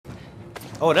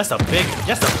Oh, that's a big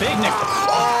nigga.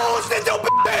 Oh, sit your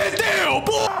ass down,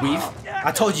 boy. Weave,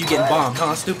 I told you getting bombed,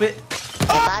 huh, stupid? If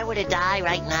I were to die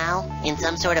right now in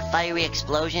some sort of fiery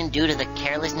explosion due to the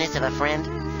carelessness of a friend,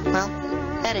 well,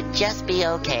 that'd just be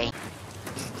okay.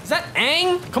 Is that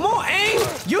Aang? Come on,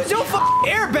 Aang! Use your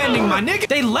airbending, my nigga!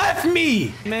 They left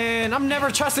me! Man, I'm never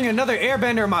trusting another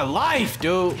airbender in my life,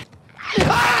 dude.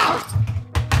 Ah!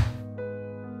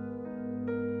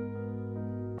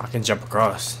 I can jump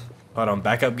across. Hold on,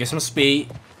 back up, get some speed.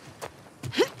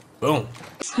 Boom.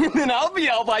 And then I'll be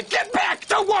all like, get back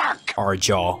to work! Alright,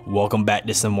 y'all, welcome back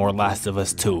to some more Last of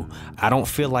Us 2. I don't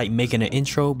feel like making an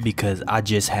intro because I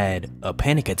just had a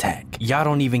panic attack. Y'all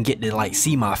don't even get to like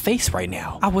see my face right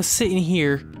now. I was sitting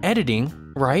here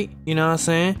editing, right? You know what I'm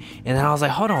saying? And then I was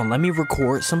like, hold on, let me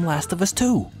record some Last of Us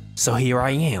 2. So here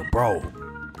I am, bro.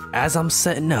 As I'm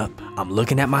setting up, I'm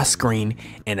looking at my screen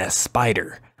and a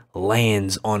spider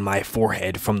lands on my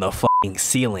forehead from the fucking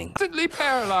ceiling. Instantly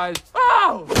paralyzed.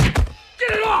 Oh!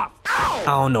 Get it off! Ow! I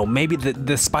don't know, maybe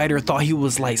the spider thought he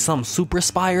was like some super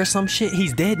spy or some shit.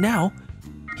 He's dead now.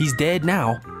 He's dead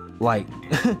now. Like,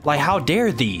 like how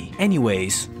dare thee?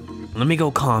 Anyways, let me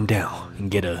go calm down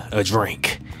and get a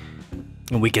drink.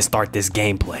 And we can start this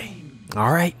gameplay.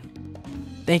 Alright?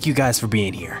 Thank you guys for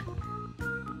being here.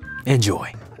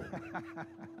 Enjoy.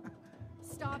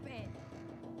 Stop it.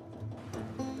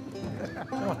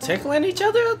 Y'all tickling each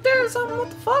other up there or something?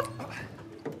 What the fuck?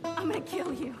 I'm gonna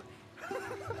kill you.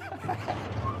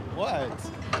 What?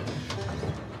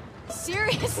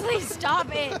 Seriously, stop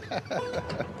it.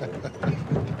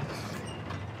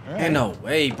 Ain't no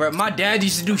way, bro. My dad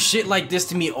used to do shit like this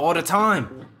to me all the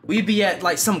time. We'd be at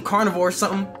like some carnival or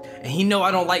something, and he know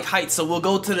I don't like heights, so we'll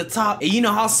go to the top. And you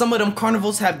know how some of them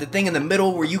carnivals have the thing in the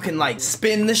middle where you can like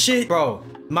spin the shit? Bro,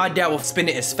 my dad will spin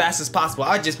it as fast as possible.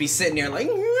 I'd just be sitting there like,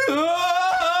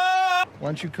 Why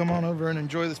don't you come on over and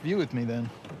enjoy this view with me then?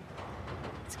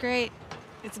 It's great.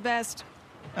 It's the best.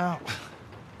 Oh.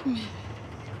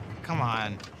 Come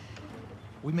on.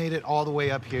 We made it all the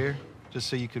way up here just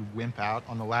so you could wimp out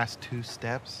on the last 2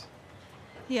 steps?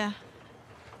 Yeah.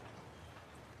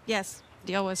 Yes,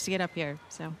 deal was to get up here,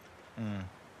 so. All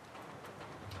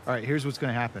right, here's what's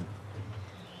gonna happen.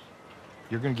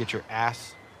 You're gonna get your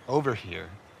ass over here,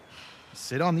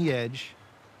 sit on the edge,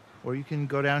 or you can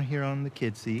go down here on the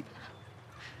kid seat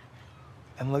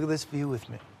and look at this view with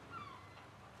me.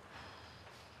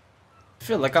 I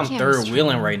feel like I'm third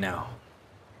wheeling right now.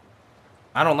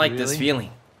 I don't like this feeling.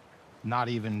 Not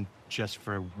even just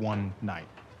for one night.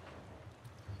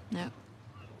 No.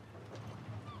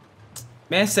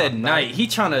 Man said night. He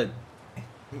trying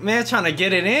to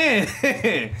get it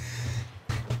in.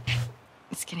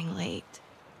 It's getting late.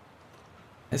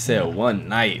 It said one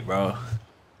night, bro.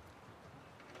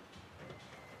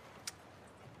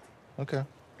 Okay.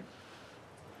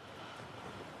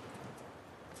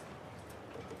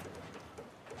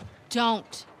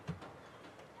 Don't.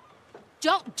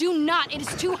 Do not. It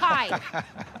is too high.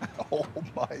 Oh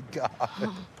my God.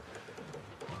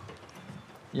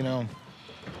 You know,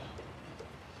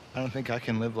 I don't think I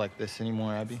can live like this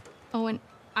anymore, Abby. Owen,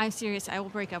 I'm serious. I will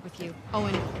break up with you.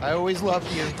 Owen. I always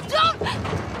loved you. Don't!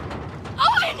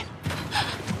 Owen!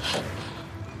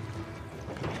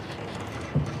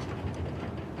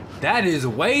 That is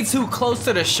way too close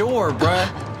to the shore, bruh.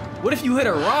 What if you hit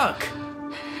a rock?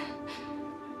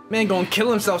 Man gonna kill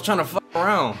himself trying to fuck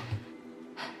around.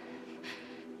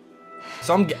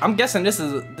 So I'm guessing this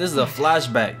is a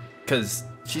flashback, cause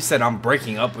she said I'm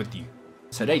breaking up with you.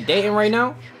 So they dating right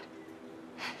now?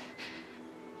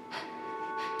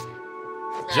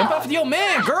 Jump off with your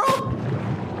man, girl!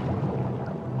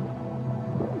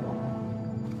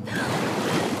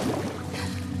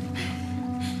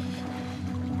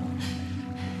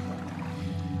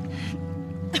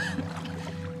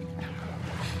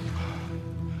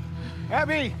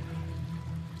 Abby!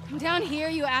 I'm down here,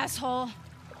 you asshole.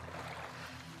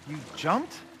 You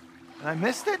jumped? And I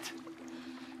missed it?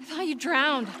 I thought you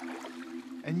drowned.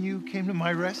 And you came to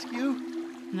my rescue?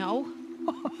 No.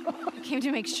 I came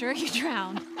to make sure you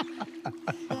drowned.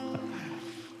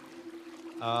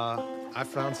 I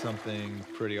found something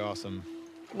pretty awesome.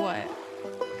 What?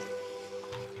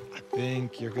 I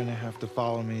think you're gonna have to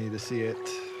follow me to see it.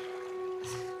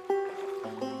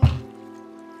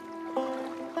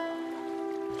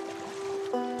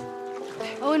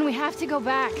 Owen, we have to go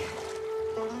back.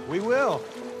 We will,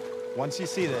 once you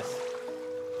see this.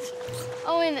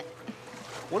 Owen,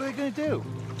 What are they gonna do?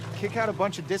 Kick out a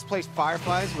bunch of displaced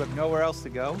fireflies who have nowhere else to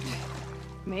go?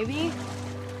 maybe?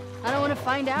 I don't want to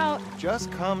find out.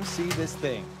 Just come see this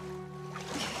thing.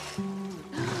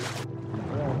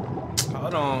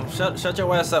 Hold on, shut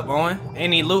your ass up, Owen.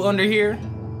 Any loot under here?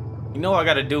 You know I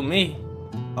gotta do me.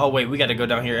 Oh wait, we gotta go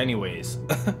down here anyways.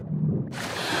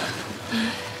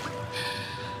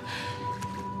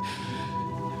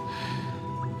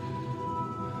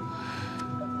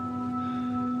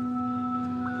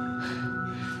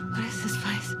 What is this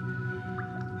place?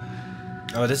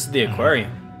 Oh, this is the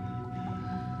aquarium.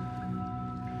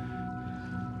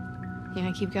 You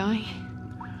gonna keep going?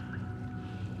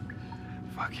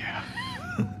 Fuck yeah.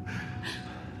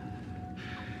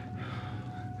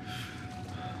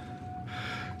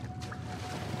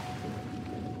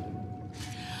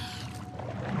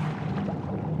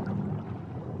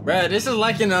 Bruh, this is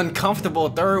like an uncomfortable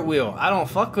third wheel. I don't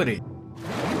fuck with it.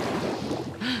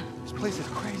 This place is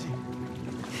crazy.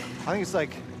 I think it's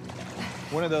like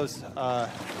one of those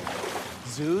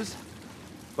zoos,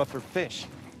 but for fish.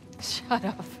 Shut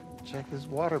up. Check this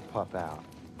water pup out.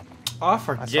 Oh, I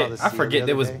forget the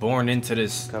they was other day. born into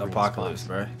this Covered in apocalypse,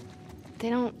 spots. bruh. They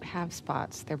don't have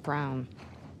spots. They're brown.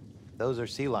 Those are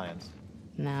sea lions.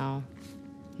 No.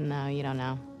 No, you don't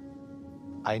know.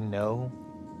 I know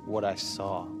what I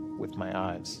saw with my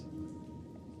eyes.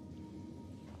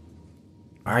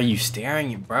 Why are you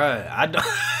staring, bruh? I don't.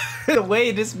 The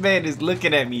way this man is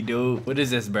looking at me, dude. What is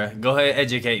this, bruh? Go ahead,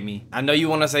 educate me. I know you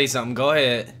want to say something. Go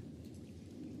ahead.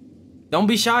 Don't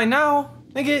be shy now,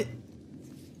 nigga.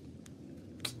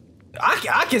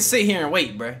 I can sit here and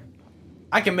wait, bruh.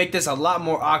 I can make this a lot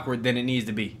more awkward than it needs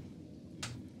to be.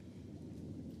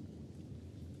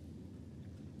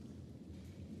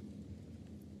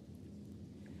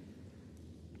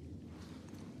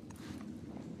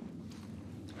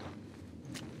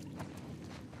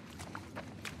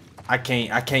 I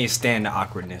can't stand the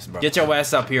awkwardness, bro. Get your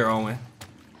ass up here, Owen.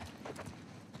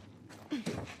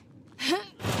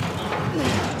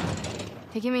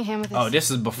 Hey, give me a hand with this. Oh, this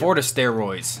is before the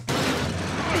steroids.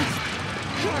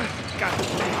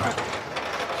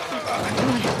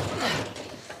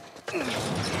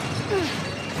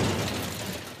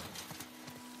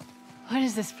 What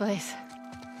is this place?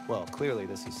 Well, clearly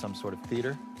this is some sort of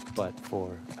theater, but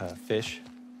for fish.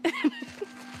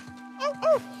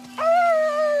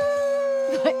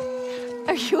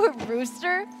 Are you a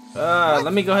rooster?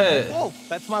 Let me go ahead. Wolf,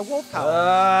 that's my wolf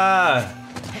house.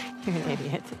 You're an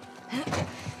idiot.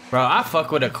 Bro, I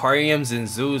fuck with aquariums and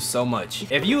zoos so much.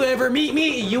 If you ever meet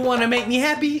me and you want to make me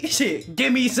happy, shit,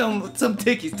 give me some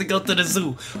tickets to go to the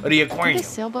zoo or the aquarium. The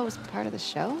sailboat was part of the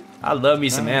show? I love me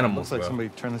some animals, Looks like bro. somebody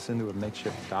turned this into a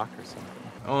makeshift dock or something.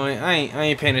 Oh, I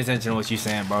ain't paying attention to what you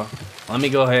saying, bro. Let me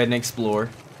go ahead and explore.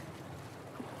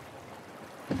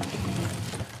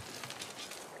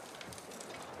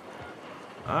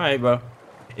 All right, bro.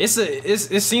 It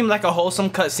seemed like a wholesome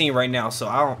cutscene right now, so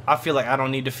I feel like I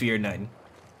don't need to fear nothing.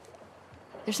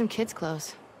 There's some kids'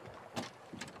 clothes.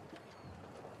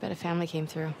 Bet a family came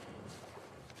through.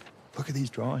 Look at these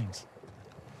drawings.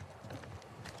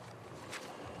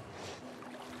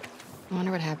 I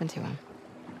wonder what happened to him.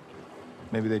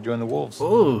 Maybe they joined the wolves.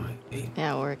 Ooh,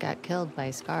 Yeah, or got killed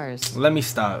by scars. let me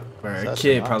stop, bro. A Such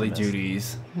kid an probably optimist. do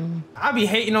these. I be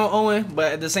hating on Owen,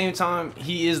 but at the same time,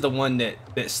 he is the one that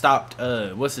stopped.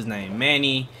 What's his name?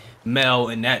 Manny, Mel,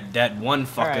 and that one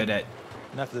fucker Alright.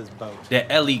 Enough of this boat.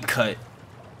 that Ellie cut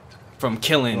from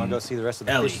killing You wanna go see the rest of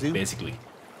the Ellie, fish zoo? basically,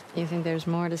 You think there's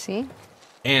more to see?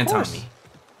 and Of course. Tommy.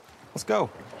 Let's go.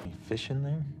 Any fish in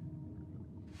there?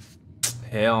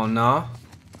 Hell no.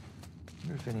 I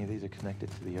wonder if any of these are connected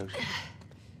to the ocean.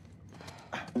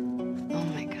 Oh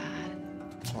my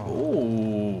god.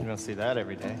 Ooh, You don't see that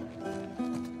every day.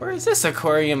 where is this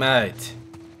aquarium at?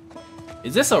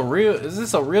 Is this a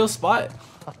real spot?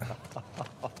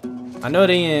 I know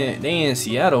they in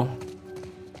Seattle,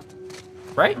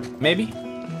 right? Maybe.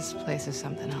 This place is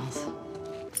something else.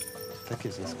 What the heck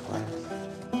is this class?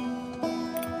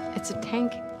 It's a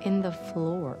tank in the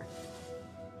floor.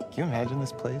 Can you imagine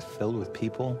this place filled with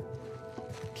people?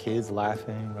 Kids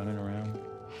laughing, running around.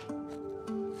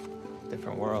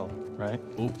 Different world, right?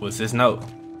 Ooh, what's this note?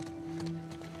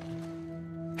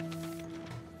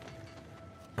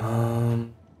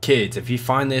 Kids, if you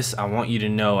find this, I want you to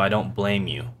know I don't blame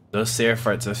you. Those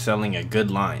Seraphits are selling a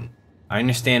good line. I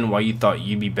understand why you thought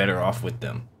you'd be better off with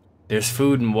them. There's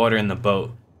food and water in the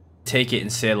boat. Take it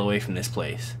and sail away from this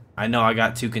place. I know I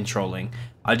got too controlling.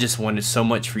 I just wanted so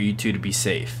much for you two to be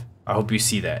safe. I hope you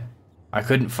see that. I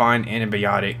couldn't find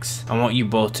antibiotics. I want you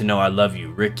both to know I love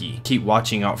you, Ricky. Keep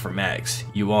watching out for Max.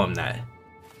 You owe him that.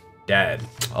 Dad.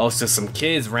 Oh, so some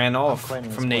kids ran off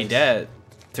claiming from this their place. dad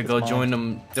to go Mom. join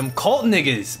them cult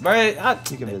niggas, right?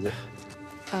 You can visit.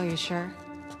 Oh, you sure?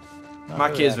 Not My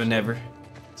really, kids would actually. never.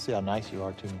 See how nice you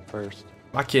are to me first.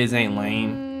 My kids ain't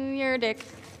lame. You're a dick.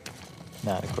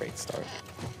 Not a great start.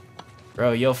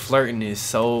 Bro, your flirting is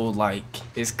so, like,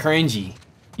 it's cringy.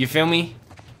 You feel me?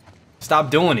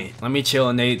 Stop doing it. Let me chill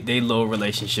in they little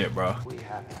relationship, bro. We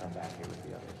have to come back here with the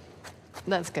others.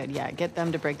 That's good, yeah. Get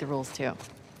them to break the rules, too.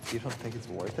 You don't think it's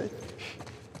worth it?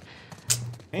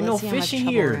 Ain't Let's no see how much fish in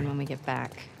trouble here. we're in when we get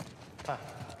back.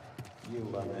 You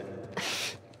love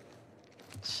it.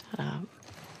 Shut up.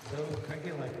 So, can I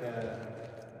get like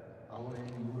that? Owen,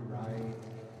 you were right.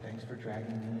 Thanks for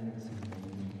dragging me in. This is an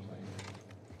amazing place.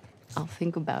 I'll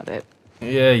think about it.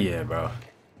 Yeah, bro.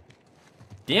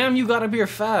 Damn, you got up here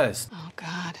fast. Oh,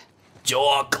 God.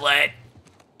 Chocolate.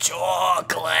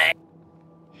 Chocolate. I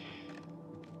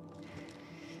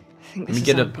think Let this me is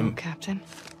get our up. boat, Captain.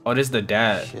 Oh, this is the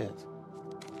dad. Shit.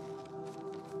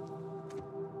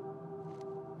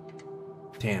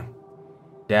 Damn.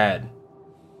 Dad.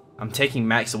 I'm taking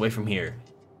Max away from here.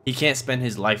 He can't spend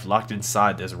his life locked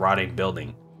inside this rotting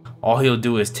building. All he'll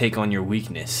do is take on your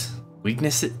weakness.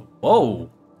 Weakness? Whoa.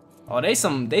 Oh, they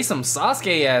some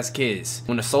Sasuke ass kids.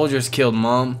 When the soldiers killed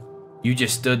Mom, you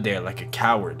just stood there like a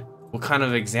coward. What kind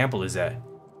of example is that?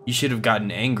 You should have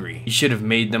gotten angry. You should have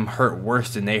made them hurt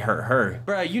worse than they hurt her.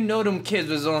 Bruh, you know them kids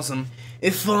was on some,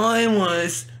 if I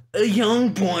was a young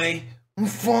boy,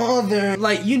 father.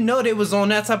 Like, you know they was on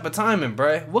that type of timing,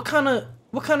 bruh. What kind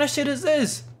of shit is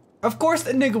this? Of course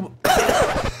the nigga.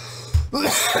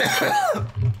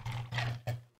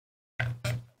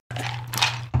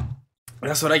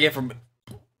 That's what I get from.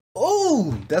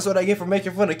 Oh, that's what I get for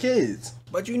making fun of kids.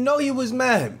 But you know he was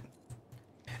mad.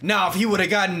 Now, if he would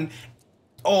have gotten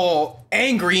all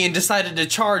angry and decided to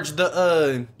charge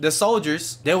the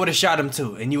soldiers, they would have shot him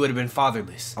too, and you would have been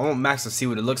fatherless. I want Max to see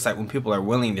what it looks like when people are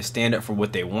willing to stand up for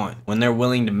what they want, when they're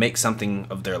willing to make something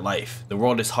of their life. The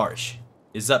world is harsh.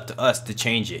 It's up to us to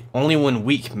change it. Only when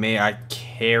weak may I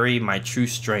carry my true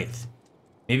strength.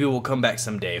 Maybe we'll come back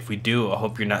someday. If we do, I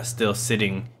hope you're not still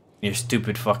sitting in your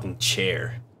stupid fucking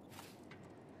chair.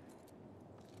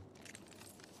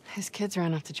 His kids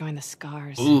ran off to join the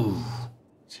Scars. Ooh.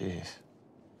 Jeez.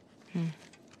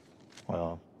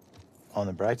 Well, on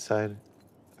the bright side,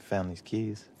 I found these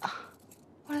keys.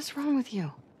 What is wrong with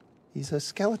you? He's a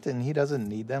skeleton. He doesn't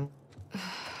need them.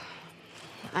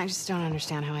 I just don't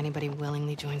understand how anybody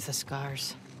willingly joins the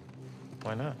Scars.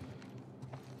 Why not?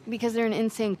 Because they're an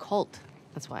insane cult.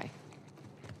 That's why.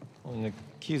 Well, in the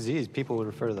QZs, people would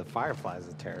refer to the Fireflies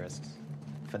as terrorists.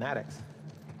 Fanatics.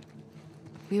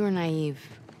 We were naive.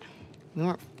 We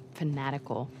weren't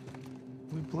fanatical.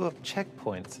 We blew up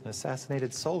checkpoints and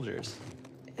assassinated soldiers.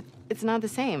 It's not the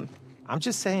same. I'm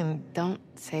just saying... Don't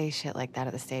say shit like that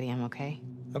at the stadium, okay?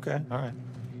 Okay, all right.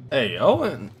 Hey,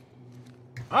 Owen.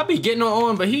 I'll be getting on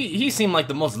Owen, but he seemed like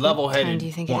the most level-headed time do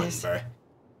you think it one, is? bro.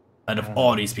 Out of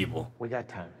all these people. We got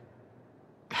time.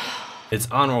 It's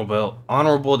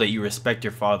honorable that you respect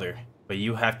your father, but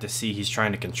you have to see he's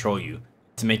trying to control you,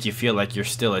 to make you feel like you're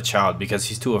still a child because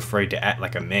he's too afraid to act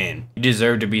like a man. You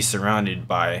deserve to be surrounded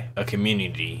by a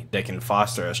community that can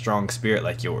foster a strong spirit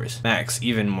like yours. Max,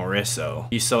 even more so.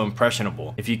 He's so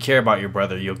impressionable. If you care about your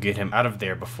brother, you'll get him out of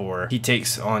there before he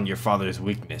takes on your father's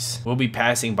weakness. We'll be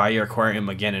passing by your aquarium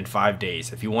again in 5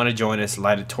 days. If you want to join us,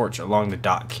 light a torch along the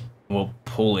dock. We'll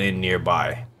pull in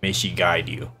nearby. May she guide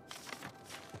you.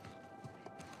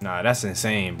 Nah, that's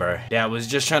insane, bro. Dad was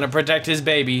just trying to protect his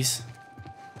babies.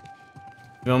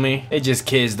 Feel me? They just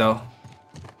kids though.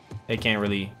 They can't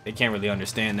really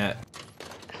understand that.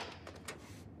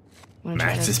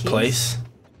 Max's place.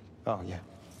 Oh, yeah.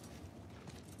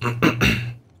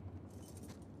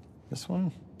 This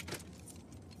one?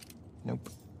 Nope.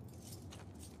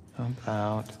 How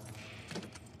about...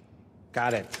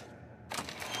 Got it.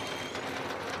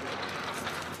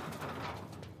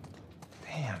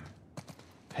 Damn.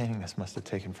 Painting this must have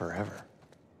taken forever.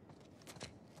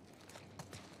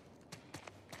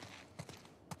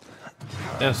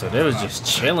 Damn, so they was just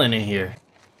chilling in here.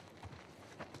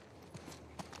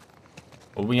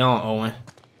 What we on, Owen?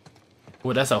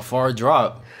 Well, that's a far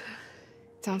drop.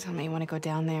 Don't tell me you want to go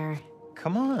down there.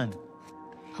 Come on.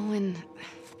 Owen,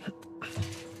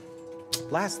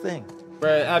 Last thing.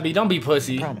 Bruh, Abby, don't be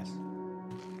pussy. Promise.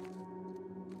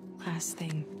 last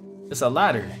thing. It's a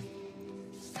ladder.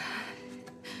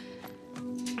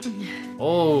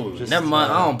 Oh, Just, never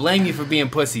mind. I don't blame you for being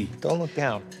pussy. Don't look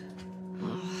down.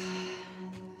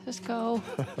 Just go.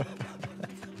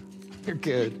 You're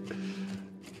good.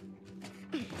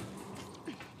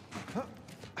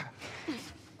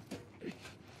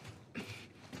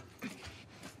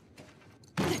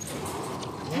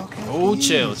 Oh,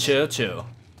 chill, chill, chill.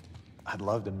 I'd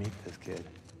love to meet this kid.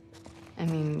 I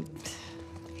mean,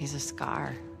 he's a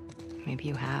Scar. Maybe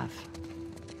you have.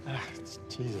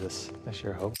 Jesus, I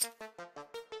sure hope.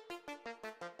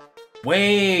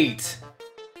 Wait.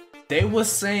 They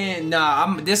was saying,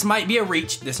 nah, this might be a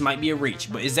reach. This might be a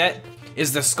reach. But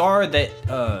is the scar that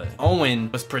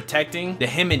Owen was protecting that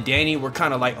him and Danny were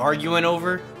kind of like arguing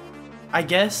over? I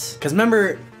guess. Cause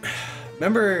remember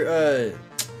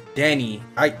Danny,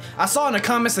 I saw in the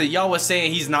comments that y'all was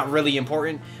saying he's not really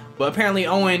important, but apparently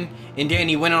Owen and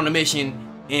Danny went on a mission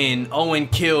and Owen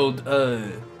killed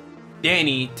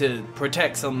Danny to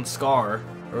protect some Scar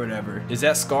or whatever. Is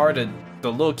that Scar the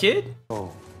little kid?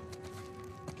 Oh.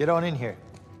 Get on in here.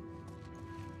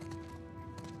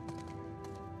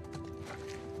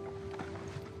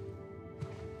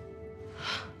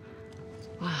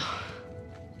 Wow.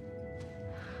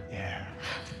 Yeah.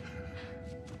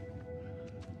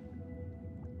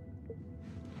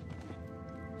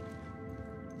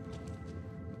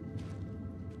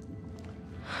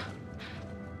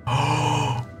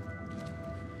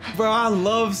 Bro, I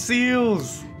love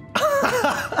seals.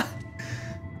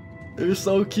 They're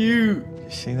so cute. You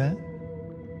see that?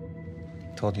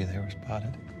 Told you they were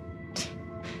spotted.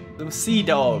 Them sea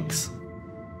dogs.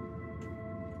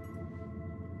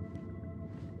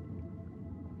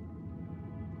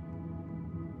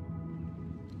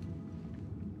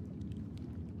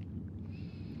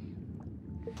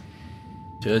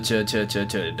 Chill.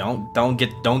 Don't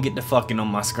get the fucking on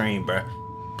my screen, bro.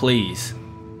 Please.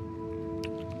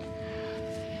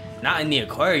 Not in the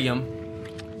aquarium.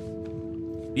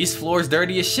 These floors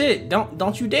dirty as shit.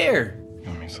 Don't you dare. You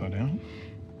want me to slow down?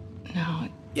 No.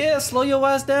 Yeah, slow your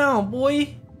ass down,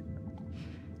 boy.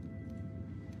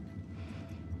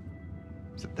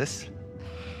 Is it this?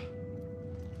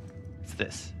 It's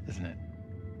this, isn't it?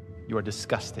 You are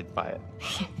disgusted by it.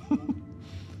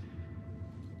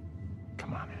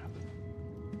 Come on, Ab.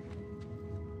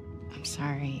 I'm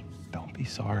sorry. Don't be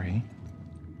sorry.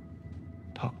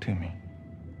 Talk to me.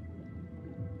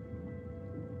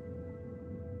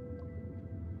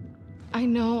 I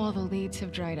know all the leads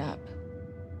have dried up,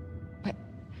 but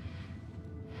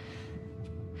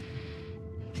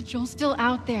Joel's still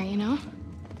out there, you know?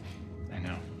 I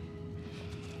know.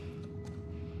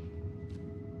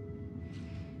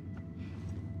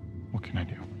 What can I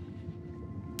do?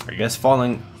 I guess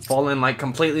falling like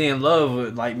completely in love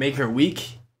would like make her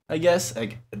weak. I guess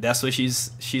that's what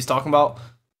she's talking about.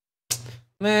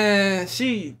 Man,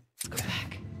 Go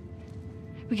back.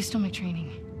 We can still make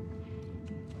training.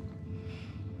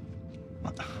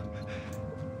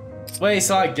 Wait,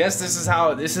 so I guess this is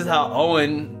how they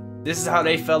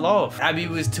fell off. Abby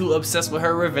was too obsessed with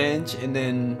her revenge, and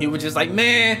then he was just like,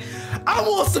 man, I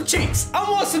want some cheeks,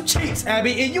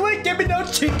 Abby, and you ain't giving no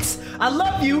cheeks. I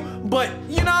love you, but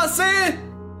you know what I'm saying?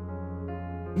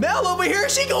 Mel over here,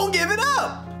 she gonna give it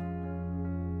up.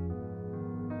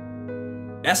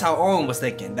 That's how Owen was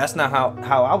thinking. That's not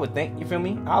how I would think, you feel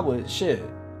me? I would, shit.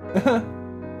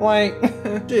 Like,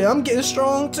 yeah, I'm getting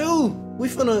strong too. We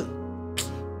finna,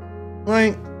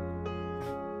 like,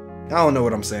 I don't know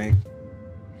what I'm saying.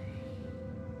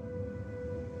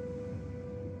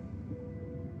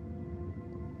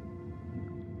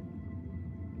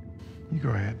 You go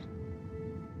ahead.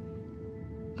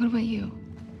 What about you?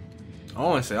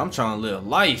 Owen said, I'm trying to live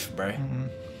life, bruh. I'm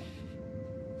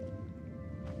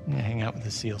gonna hang out with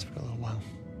the seals for a little while.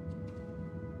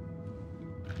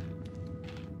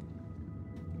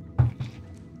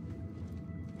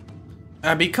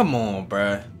 Abby, come on,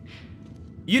 bruh.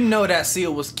 You know that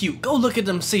seal was cute. Go look at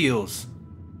them seals.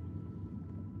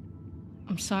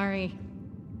 I'm sorry.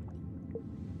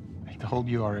 I told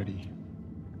you already.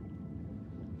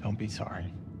 Don't be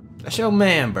sorry. That's your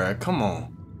man, bruh. Come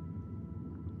on.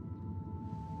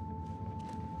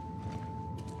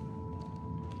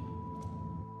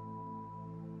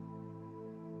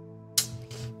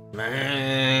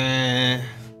 Man.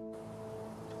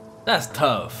 That's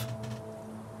tough.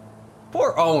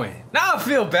 Poor Owen. Now I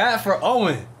feel bad for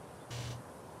Owen.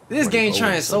 This game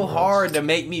trying so hard to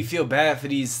make me feel bad for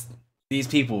these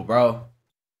people, bro.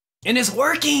 And it's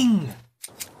working.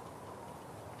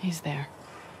 He's there.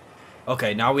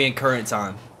 Okay, now we in current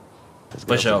time. Let's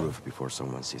For get sure. off the roof before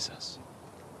someone sees us.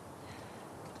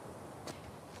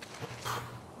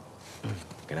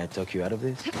 Can I talk you out of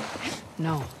this?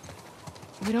 No.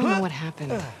 We don't know what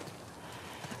happened.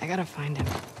 I gotta find him.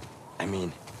 I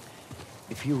mean,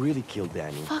 if you really killed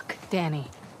Danny... Fuck Danny.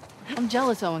 I'm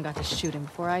jealous Owen got to shoot him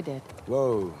before I did.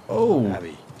 Whoa. Oh.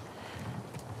 Abby.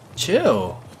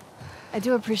 Chill. I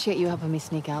do appreciate you helping me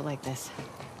sneak out like this.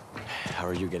 How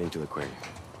are you getting to the aquarium?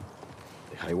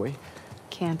 The highway?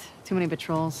 Can't. Too many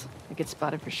patrols. I get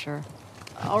spotted for sure.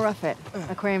 I'll rough it.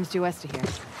 Aquarium's due west of here.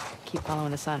 Keep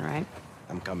following the sun, right?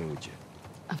 I'm coming with you.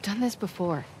 I've done this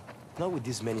before. Not with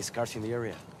this many scars in the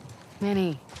area.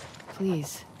 Manny,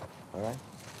 please. all right?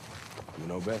 You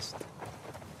know best.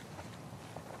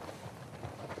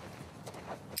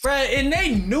 Bruh, and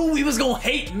they knew we was gonna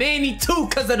hate Manny too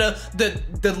because of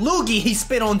the loogie he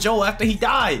spit on Joe after he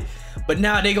died. But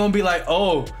now they gonna be like,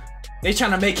 oh, they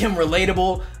trying to make him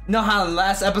relatable. Know how in the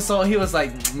last episode he was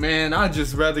like, man, I'd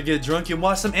just rather get drunk and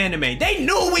watch some anime. They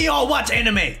knew we all watch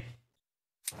anime.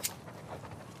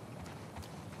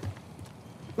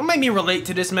 Don't make me relate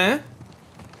to this, man.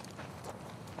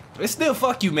 It's still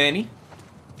fuck you, Manny.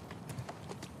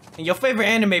 And your favorite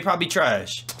anime probably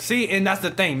trash. See, and that's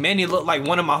the thing. Manny looked like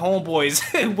one of my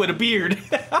homeboys with a beard.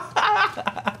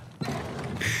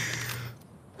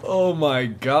 Oh my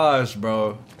gosh,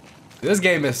 bro. This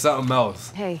game is something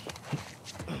else. Hey.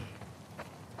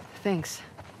 Thanks.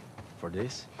 For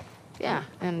this? Yeah,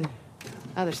 and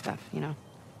other stuff, you know.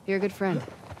 You're a good friend.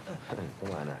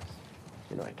 Come on, Axe.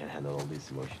 You know I can handle all these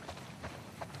emotions.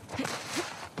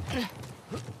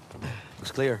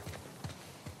 Looks clear.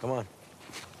 Come on.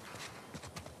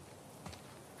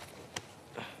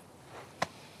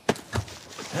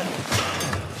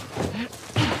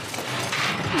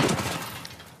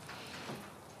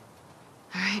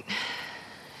 All right.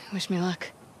 Wish me luck.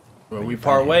 Well, we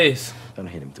part ways. Don't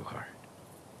hit him too hard.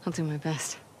 I'll do my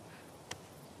best.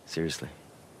 Seriously,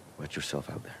 watch yourself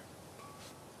out there.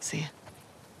 See ya.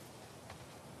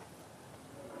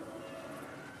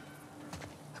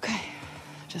 Okay.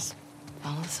 Just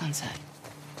follow the sunset.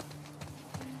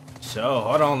 So,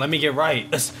 hold on, let me get right.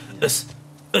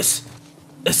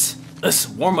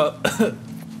 Warm up.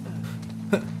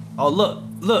 Oh,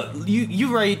 look,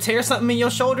 you ready to tear something in your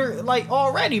shoulder like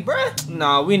already, bruh?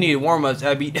 Nah, we need warm-ups,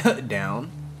 Abby. Down,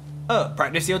 up,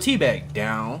 practice your teabag.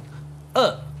 Down,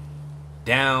 up,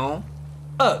 down,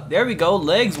 up. There we go,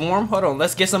 legs warm. Hold on,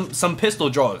 let's get some pistol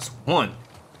draws. 1,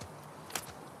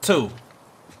 2,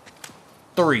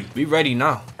 3. We ready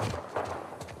now.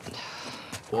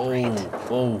 Whoa,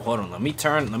 whoa, hold on. Let me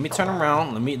turn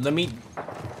around.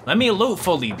 Let me loot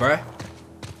fully, bruh.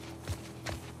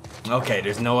 Okay,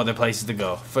 there's no other places to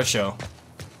go, for sure.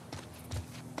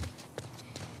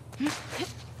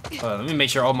 Let me make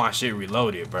sure all my shit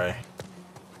reloaded, bruh.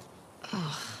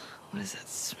 Ugh, what is that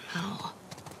smell?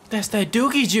 That's that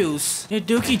dookie juice. That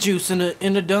dookie juice in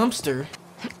the dumpster.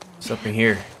 What's up in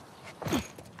here?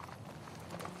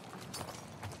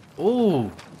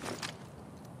 Ooh.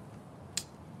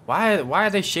 Why are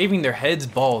they shaving their heads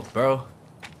bald, bro?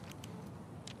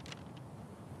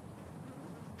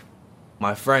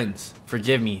 My friends,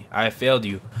 forgive me, I have failed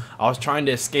you. I was trying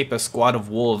to escape a squad of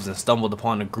wolves and stumbled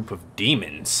upon a group of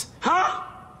demons. Huh?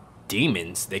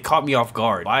 Demons? They caught me off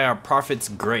guard. By our prophet's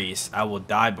grace, I will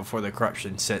die before the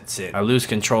corruption sets in. I lose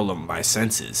control of my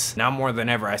senses. Now more than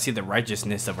ever, I see the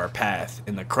righteousness of our path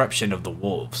and the corruption of the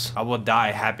wolves. I will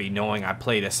die happy knowing I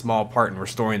played a small part in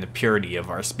restoring the purity of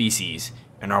our species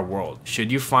and our world.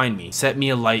 Should you find me, set me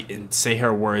alight and say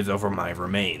her words over my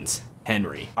remains.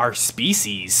 Henry. Our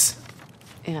species?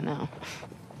 Yeah, no.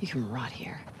 You can rot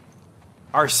here.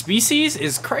 Our species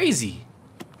is crazy.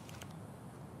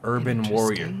 Urban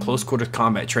warrior, close quarters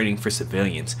combat training for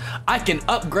civilians. I can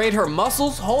upgrade her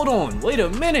muscles? Hold on, wait a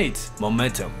minute.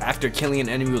 Momentum, after killing an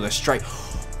enemy with a strike.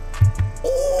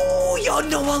 Oh, y'all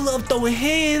know I love throwing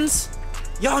hands.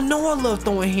 Y'all know I love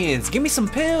throwing hands. Give me some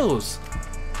pills.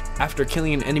 After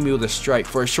killing an enemy with a strike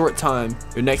for a short time,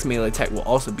 your next melee attack will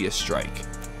also be a strike.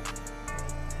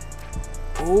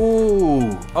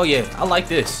 Ooh. Oh yeah, I like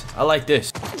this. I like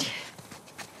this.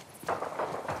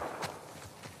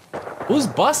 Who's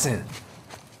bussing?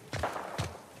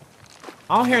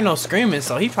 I don't hear no screaming,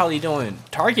 so he probably doing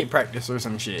target practice or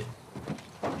some shit.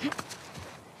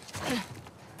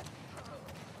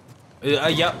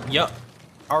 Yup.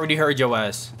 Already heard your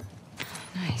ass.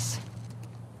 Nice.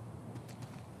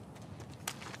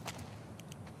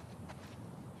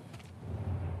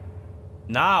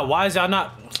 Nah, why is y'all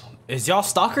not... Is y'all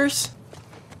stalkers?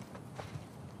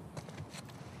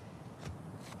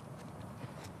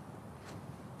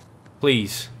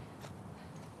 Please.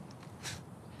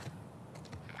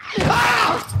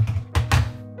 Ah!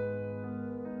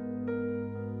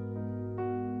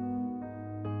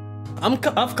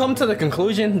 I've come to the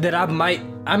conclusion that I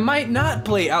might not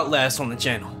play Outlast on the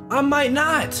channel. I might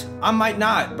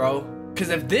not, bro. Cause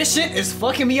if this shit is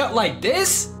fucking me up like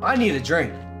this, I need a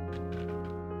drink.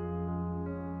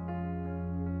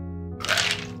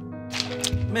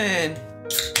 Man.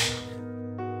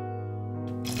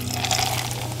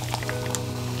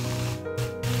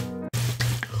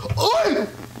 Oh!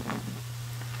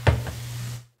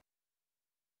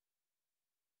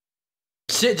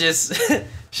 Shit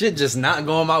just not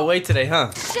going my way today,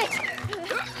 huh?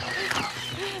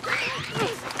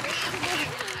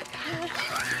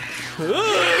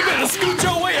 You better scoot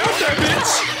your way out there,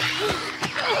 bitch.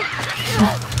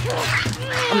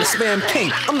 I'm the spam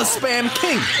king. I'm the spam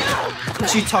king.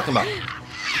 What you talking about?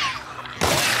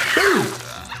 Boom.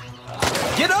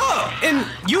 Get up and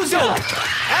use your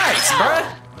axe,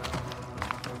 bruh.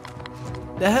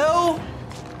 The hell?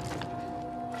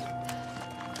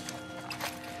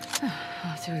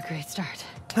 Off to a great start.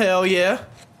 Hell yeah.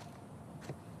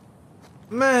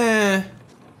 Man.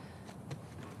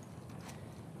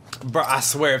 Bro, I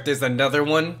swear if there's another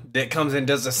one that comes and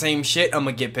does the same shit, I'm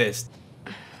gonna get pissed.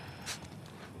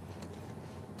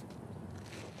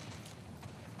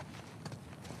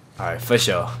 Alright, for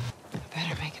sure. I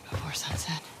better make it before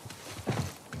sunset.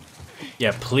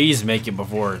 Yeah, please make it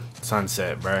before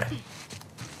sunset, bruh.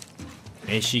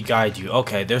 May she guide you.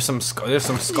 Okay, there's some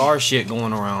scar shit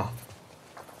going around.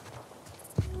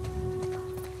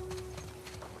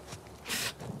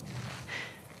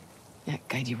 Yeah,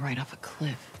 guide you right off a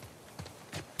cliff.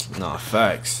 Nah,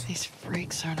 facts. These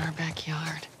freaks are in our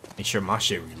backyard. Make sure my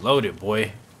shit reloaded,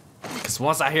 boy. Cause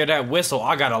once I hear that whistle,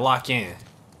 I gotta lock in.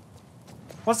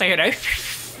 Once I hear that,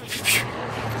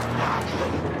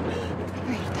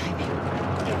 Great timing.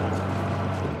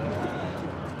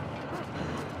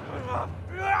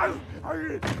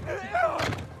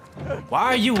 why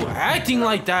are you acting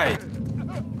like that?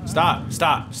 Stop,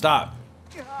 stop, stop.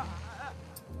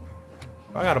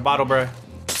 I got a bottle, bruh.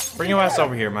 Bring your ass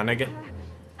over here, my nigga.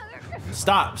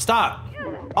 Stop, stop.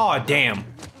 Oh, damn.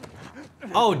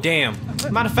 Oh, damn.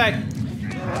 Matter of fact,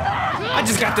 I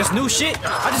just got this new shit.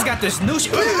 I just got this new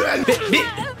shit.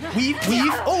 Weave.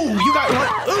 Oh, you got one.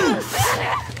 Ooh.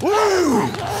 Woo.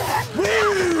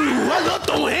 Woo. I love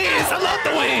the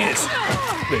hands.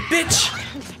 Bitch.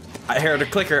 I heard a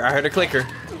clicker.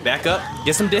 Back up.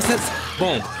 Get some distance.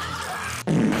 Boom.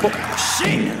 Oh,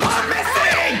 shit. I'm missing.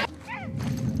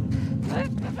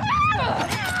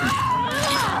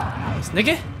 This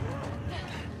nigga?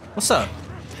 What's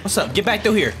up? Get back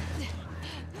through here.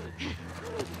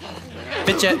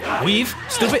 Bitch at weave,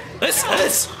 stupid. This.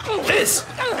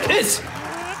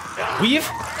 Weave.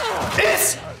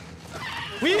 This.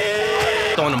 Weave.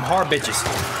 Throwing them hard bitches.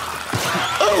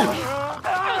 Oh!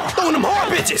 Throwing them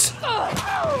hard bitches.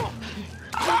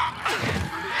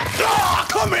 Oh,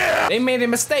 come here. They made a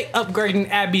mistake upgrading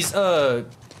Abby's her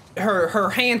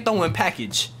hand throwing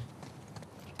package.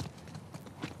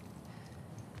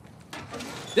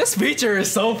 This feature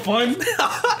is so fun.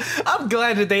 I'm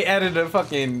glad that they added a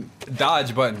fucking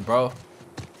dodge button, bro.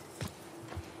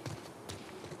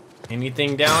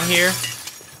 Anything down here?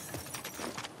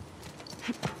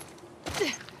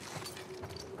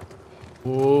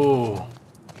 Ooh.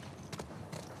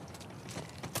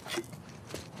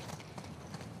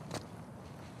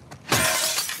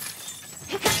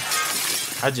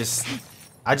 I just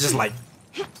like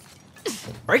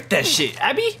break that shit,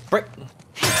 Abby. Break.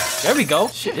 There we go.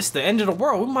 Shit, it's the end of the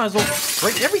world. We might as well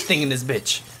break everything in this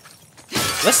bitch.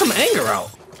 Let some anger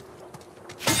out.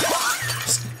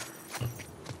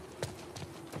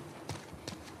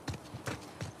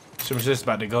 She was just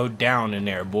about to go down in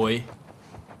there, boy.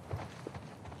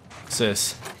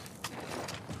 Sis.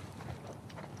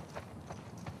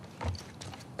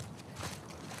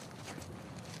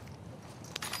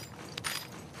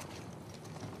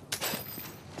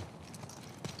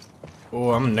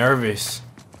 Oh, I'm nervous.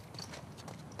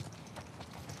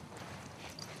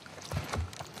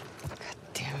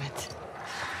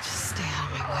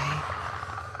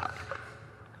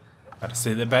 Gotta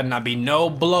say, there better not be no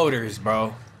bloaters,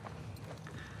 bro.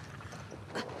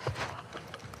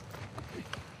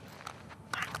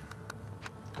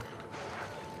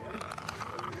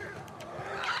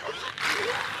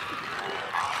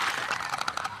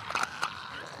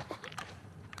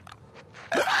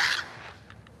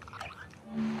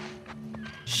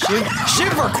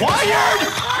 Shiv required?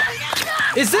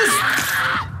 Is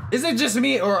it just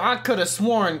me, or I could have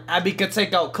sworn Abby could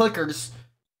take out clickers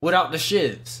without the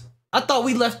shivs? I thought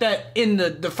we left that in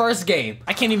the first game.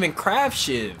 I can't even craft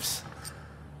shivs.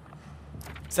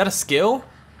 Is that a skill?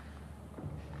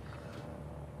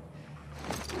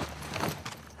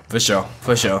 For sure,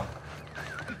 for sure.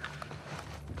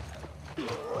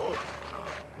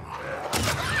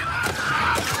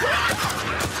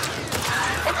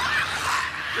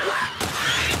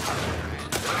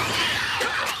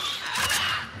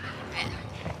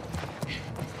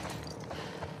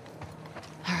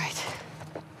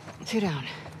 Two down.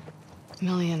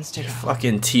 Millions to go.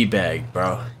 Fucking teabag,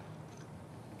 bro.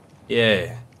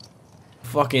 Yeah.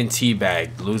 Fucking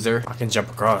teabag, loser. I can jump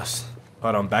across.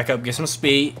 Hold on, back up, get some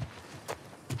speed.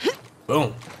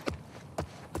 Boom.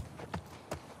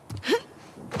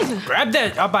 Grab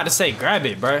that. I'm about to say, grab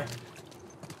it, bro.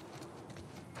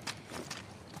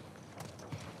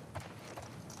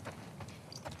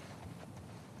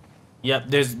 Yep,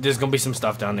 there's gonna be some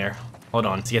stuff down there. Hold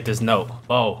on, let's get this note.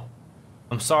 Oh,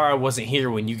 I'm sorry I wasn't here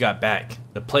when you got back.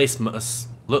 The place must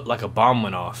look like a bomb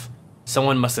went off.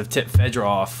 Someone must have tipped Fedra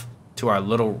off to our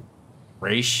little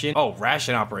ration. Oh,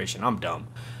 ration operation. I'm dumb.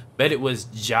 Bet it was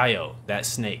Jayo, that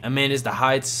snake. I managed to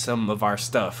hide some of our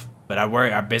stuff, but I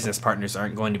worry our business partners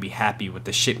aren't going to be happy with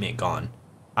the shipment gone.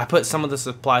 I put some of the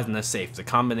supplies in the safe. The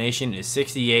combination is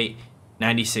 68,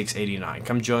 96, 89.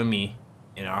 Come join me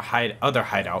in our other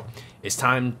hideout. It's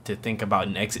time to think about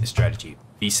an exit strategy.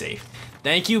 Be safe.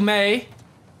 Thank you, May.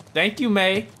 Thank you,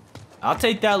 May. I'll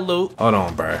take that loot. Hold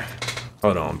on, bruh.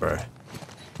 Hold on, bruh.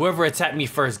 Whoever attacked me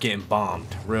first getting bombed.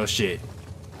 Real shit.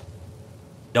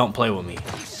 Don't play with me.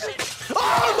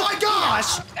 Oh my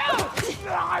gosh!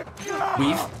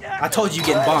 Weave, I told you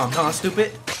getting bombed, huh,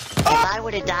 stupid? If I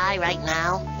were to die right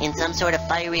now, in some sort of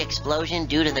fiery explosion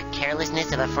due to the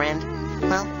carelessness of a friend,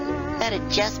 well, that'd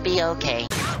just be okay.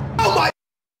 Oh my!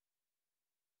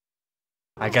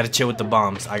 I gotta chill with the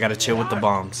bombs. I gotta chill with the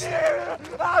bombs.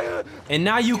 And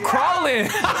now you crawling!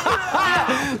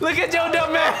 Look at your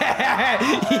dumb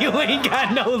ass! You ain't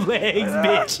got no legs,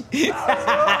 bitch!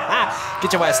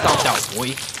 Get your ass stomped out,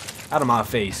 boy. Out of my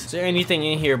face. Is there anything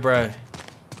in here, bruh?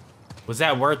 Was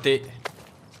that worth it?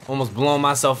 Almost blowing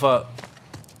myself up.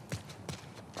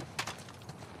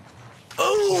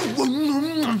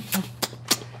 Oh!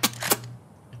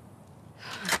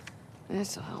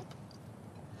 This'll help.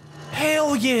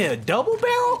 Hell yeah, double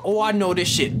barrel? Oh, I know this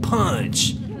shit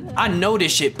punch. I know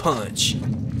this shit punch.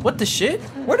 What the shit?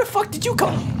 Where the fuck did you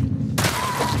come?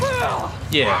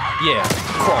 Yeah.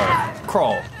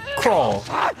 Crawl.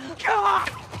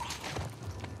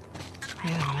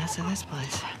 Look at the mess of this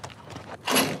place.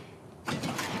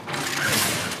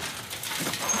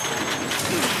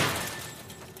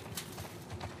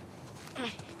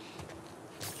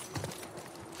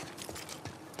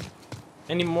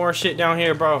 Any more shit down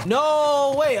here, bro?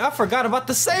 No, wait, I forgot about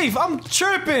the safe. I'm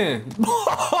tripping.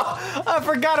 I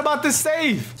forgot about the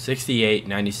safe. 68,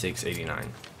 96,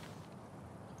 89.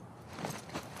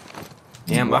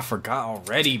 Damn, I forgot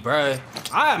already, bruh.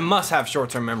 I must have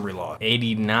short-term memory loss.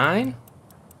 89?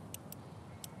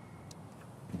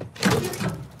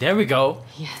 There we go.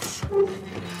 Yes.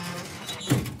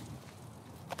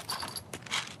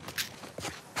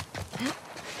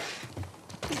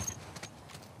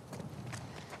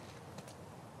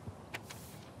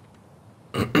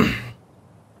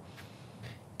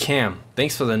 Cam,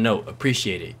 thanks for the note.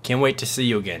 Appreciate it. Can't wait to see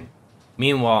you again.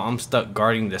 Meanwhile, I'm stuck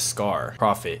guarding the scar.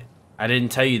 Prophet, I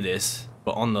didn't tell you this,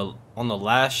 but on the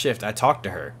last shift, I talked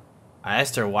to her. I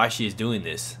asked her why she is doing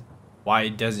this. Why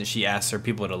doesn't she ask her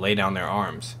people to lay down their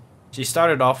arms? She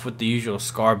started off with the usual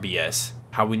scar BS,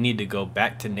 how we need to go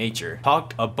back to nature.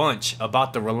 Talked a bunch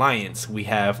about the reliance we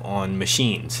have on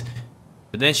machines.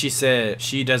 But then she said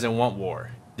she doesn't want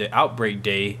war. The outbreak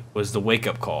day was a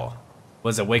wake-up call,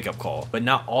 but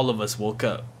not all of us woke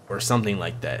up, or something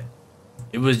like that.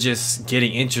 It was just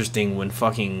getting interesting when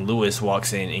fucking Lewis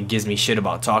walks in and gives me shit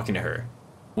about talking to her.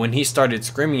 When he started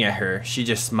screaming at her, she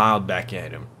just smiled back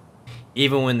at him.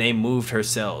 Even when they moved her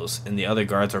cells and the other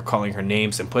guards were calling her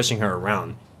names and pushing her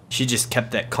around, she just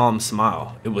kept that calm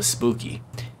smile. It was spooky.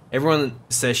 Everyone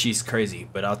says she's crazy,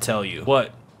 but I'll tell you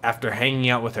what, after hanging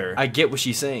out with her, I get what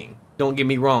she's saying. Don't get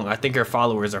me wrong, I think her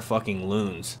followers are fucking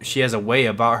loons. She has a way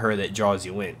about her that draws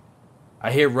you in.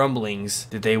 I hear rumblings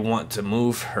that they want to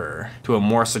move her to a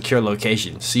more secure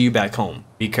location. See you back home.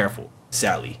 Be careful.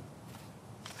 Sally.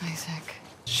 Isaac.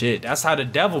 Shit, that's how the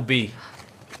devil be.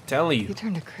 Telling you. You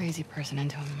turned a crazy person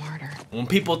into a martyr. When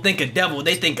people think of devil,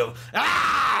 they think of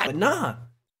but nah.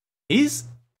 He's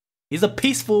a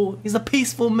peaceful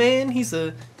man. He's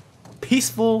a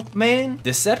peaceful man.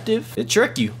 Deceptive. They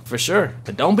trick you for sure.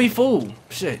 But don't be fooled.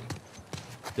 Shit.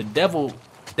 The devil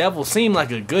seem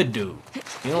like a good dude.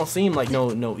 He don't seem like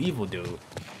no evil dude.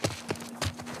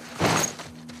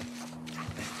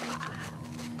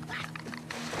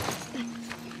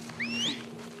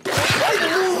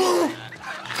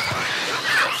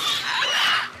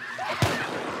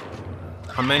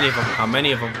 How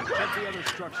many of them? Check the other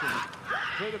structure.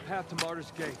 Clear the path to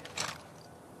Martyr's Gate.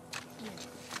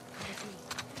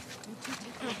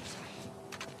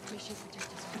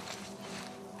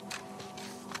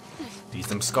 These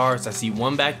them scars. I see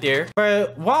one back there.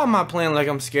 Bro, why am I playing like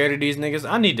I'm scared of these niggas?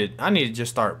 I need to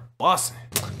just start busting.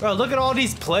 Bro, look at all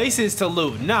these places to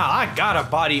loot. Nah, I gotta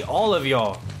body all of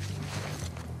y'all.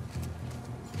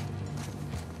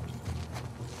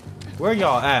 Where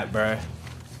y'all at, bro?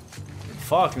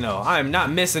 Fuck no. I am not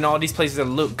missing all these places to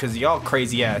loot because y'all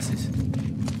crazy asses.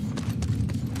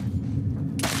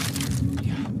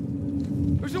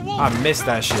 There's a I missed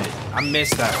that shit. I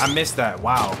missed that.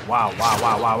 Wow.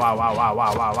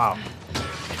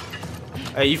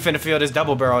 Hey, you finna feel this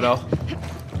double barrel though.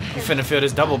 You finna feel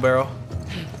this double barrel.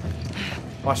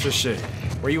 Watch this shit.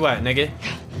 Where you at, nigga?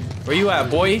 Where you at,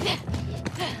 boy?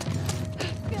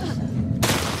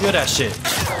 Feel that shit.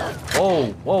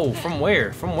 Whoa, from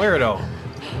where? From where though?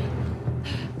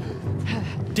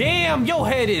 Damn, your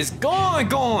head is gone.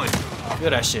 Feel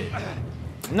that shit.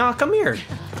 Nah, come here.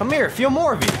 Feel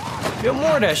more of it. Feel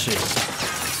more of that shit.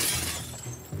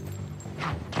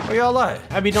 Where y'all at?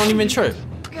 Abby don't even trip.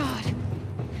 God.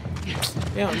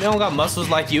 They don't got muscles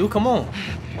like you. Come on.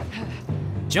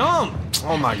 Jump.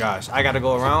 Oh my gosh. I gotta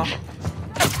go around.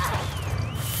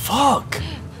 Fuck.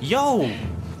 Yo.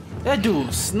 That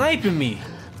dude sniping me.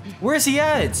 Where's he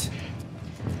at?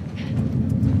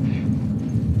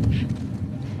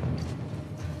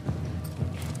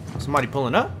 Somebody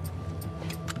pulling up?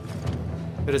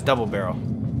 It is double barrel.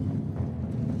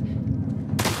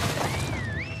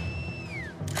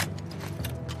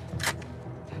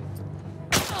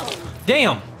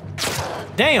 Damn!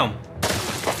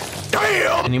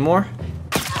 Any more?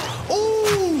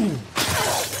 Ooh!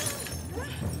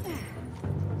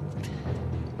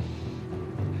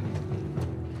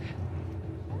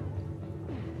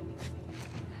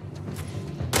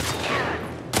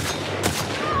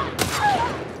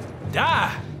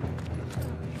 Die!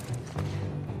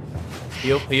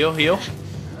 Heal.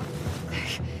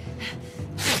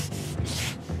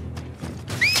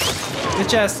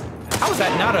 Bitch ass. How is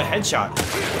that not a headshot?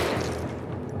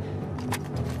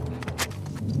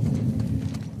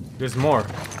 There's more.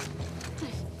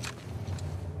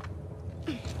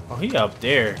 Oh, he up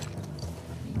there.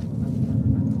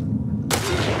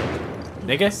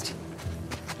 Nigga.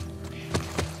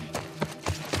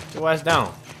 Your ass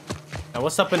down. Now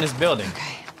what's up in this building?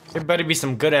 Okay. There better be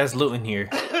some good ass loot in here.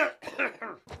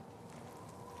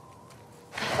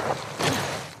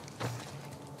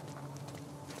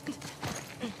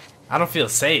 I don't feel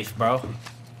safe, bro. What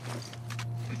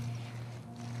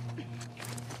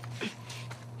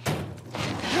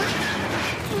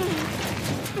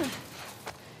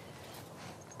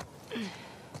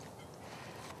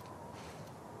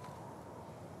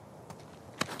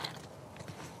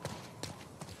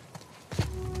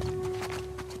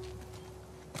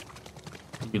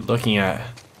are you looking at?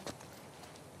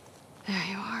 There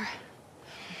you are.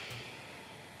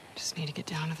 Just need to get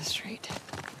down to the street.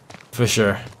 For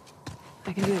sure.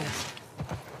 I can do this.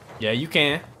 Yeah, you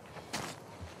can.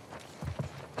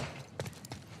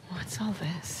 What's all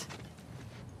this?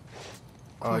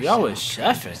 Oh, y'all was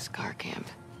chefing. Scar camp.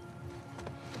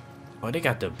 Oh, they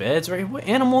got the beds right. What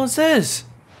animal is this?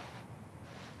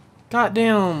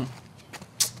 Goddamn.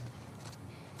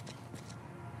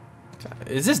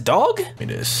 Is this dog?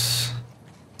 It is.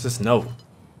 What's this note?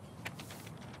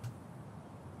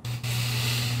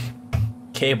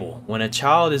 Cable. When a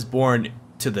child is born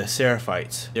to the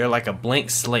Seraphites, they're like a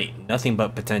blank slate, nothing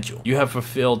but potential. You have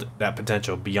fulfilled that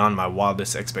potential beyond my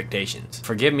wildest expectations.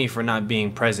 Forgive me for not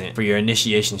being present for your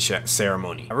initiation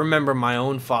ceremony. I remember my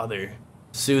own father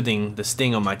soothing the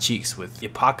sting on my cheeks with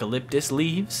eucalyptus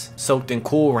leaves soaked in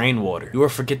cool rainwater. You will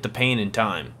forget the pain in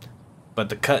time, but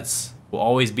the cuts will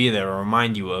always be there to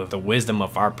remind you of the wisdom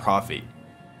of our prophet.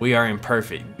 We are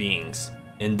imperfect beings,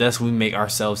 and thus we make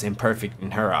ourselves imperfect in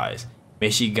her eyes. May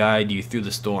she guide you through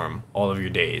the storm all of your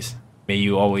days. May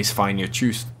you always find your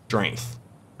true strength.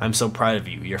 I'm so proud of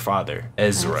you, your father,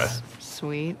 Ezra. That's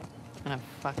sweet, in a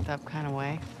fucked up kind of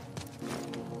way.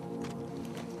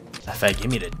 In fact,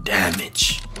 give me the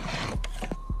damage.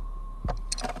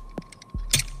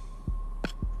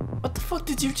 What the fuck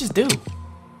did you just do?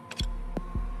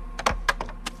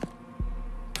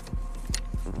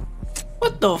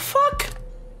 What the fuck?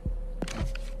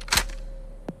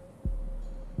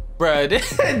 Bruh,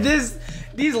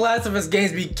 these Last of Us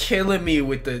games be killing me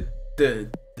with the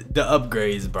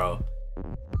upgrades, bro.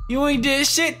 You ain't did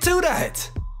shit to that.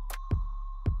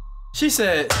 She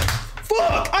said,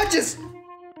 fuck, I just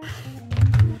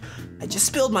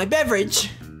spilled my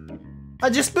beverage.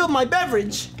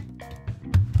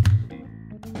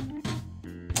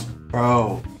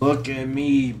 Bro, look at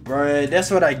me, bruh.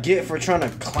 That's what I get for trying to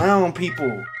clown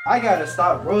people. I gotta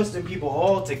stop roasting people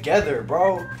all together,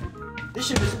 bro. This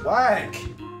shit is whack.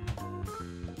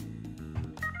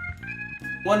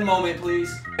 One moment,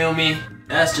 please. Feel me?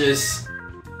 That's just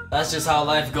how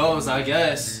life goes, I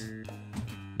guess.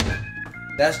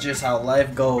 That's just how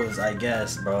life goes, I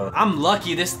guess, bro. I'm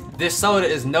lucky this soda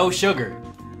is no sugar,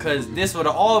 cause this would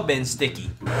have all been sticky.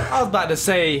 I was about to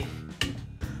say,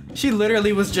 she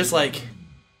literally was just like,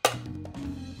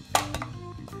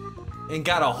 and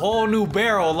got a whole new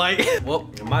barrel. Like, well,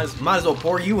 might as well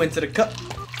pour you into the cup.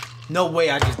 No way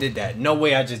I just did that. No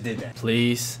way I just did that.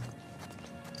 Please.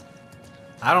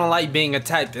 I don't like being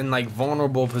attacked in like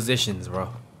vulnerable positions, bro.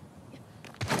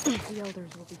 The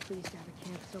elders will be pleased to have a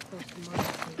camp so close to Mars.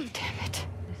 Damn it.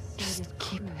 Just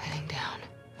keep heading down.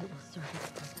 It will serve its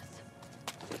purpose.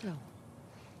 So,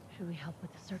 should we help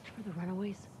with the search for the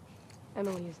runaways?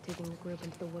 Emily is taking the group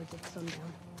into the woods at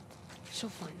sundown. She'll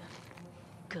find them.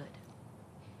 Good.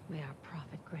 May our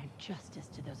prophet grant justice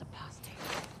to those apostates.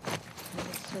 May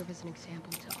it serve as an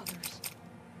example to others.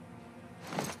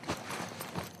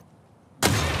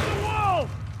 Whoa!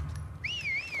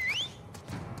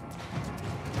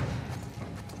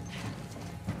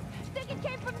 Think it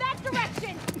came from that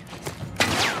direction!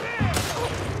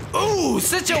 Ooh,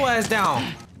 sit your ass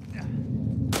down.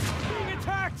 Being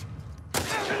attacked!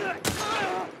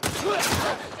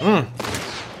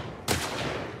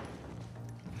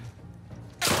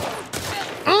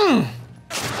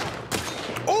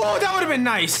 Oh, that would have been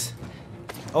nice.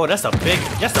 Oh, that's a big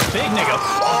nigga.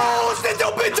 Oh, sit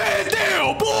your bitch ass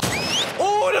down, boy.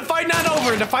 Oh, the fight not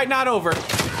over. The fight not over.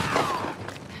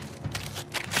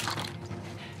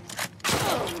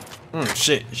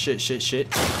 Shit.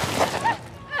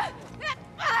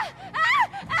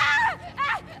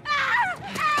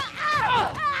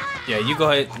 Yeah, you go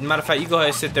ahead. Matter of fact, you go ahead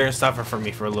and sit there and suffer for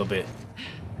me for a little bit.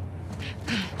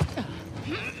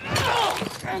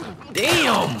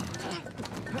 Damn!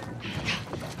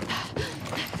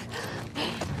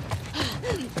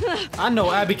 I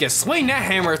know Abby can swing that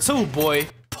hammer too, boy.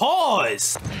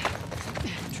 Pause!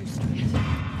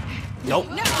 Nope.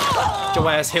 Get your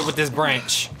ass hit with this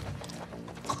branch.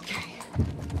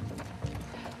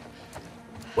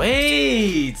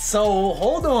 Wait, so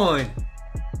hold on.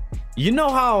 You know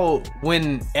how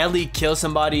when Ellie kills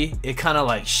somebody, it kind of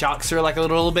like shocks her like a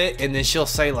little bit, and then she'll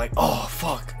say like, oh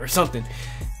fuck, or something.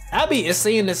 Abby is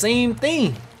saying the same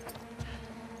thing.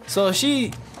 So is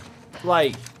she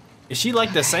like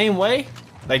the same way?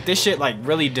 Like this shit like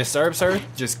really disturbs her,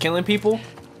 just killing people?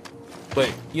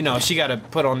 But you know, she gotta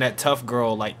put on that tough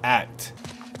girl like act.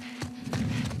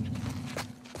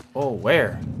 Oh,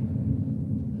 where?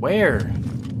 Where?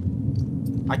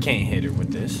 I can't hit her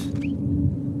with this.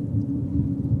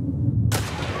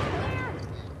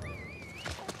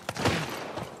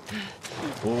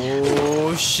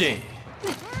 Oh shit.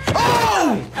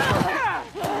 Oh!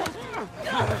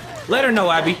 Let her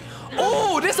know, Abby.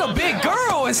 Oh, this a big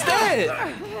girl instead.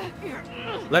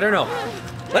 Let her know.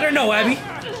 Let her know, Abby.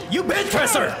 You bench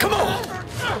press her. Come on.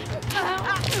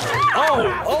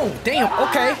 Oh, damn.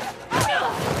 Okay.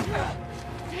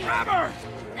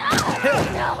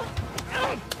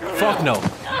 Fuck no.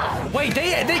 Wait,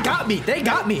 they got me. They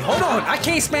got me. Hold on. I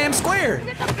can't spam square.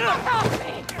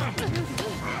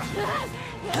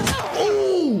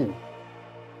 Ooh.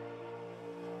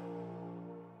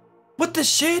 What the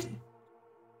shit?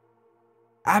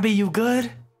 Abby, you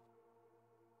good?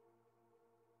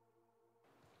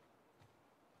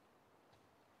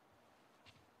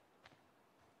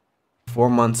 Four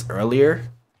months earlier?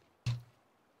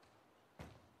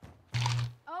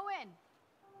 Owen!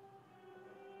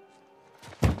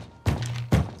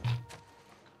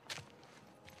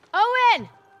 Owen!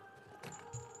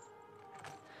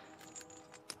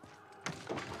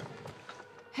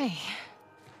 Hey.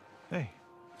 Hey.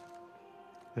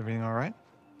 Everything all right?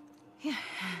 Yeah.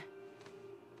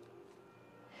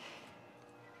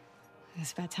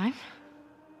 Is it about time?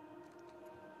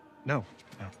 No.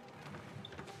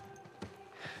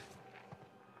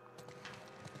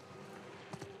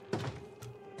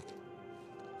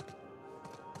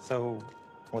 So,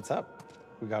 what's up?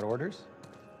 We got orders?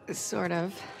 Sort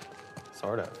of.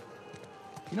 Sort of.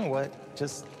 You know what?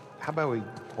 Just, how about we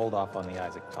hold off on the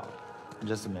Isaac talk for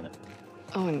just a minute?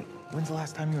 Owen. When's the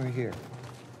last time you were here?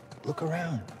 Look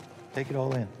around. Take it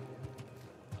all in.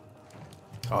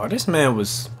 Oh, this man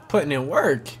was putting in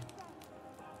work.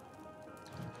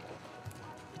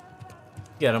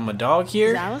 Got him a dog Is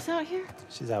here. Alice out here?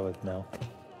 She's out with Mel.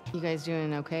 You guys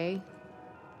doing okay?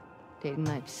 Dating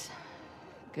life's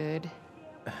good?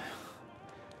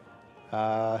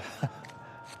 For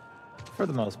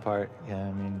the most part, yeah,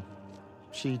 I mean,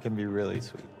 she can be really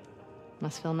sweet.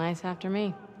 Must feel nice after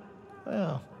me.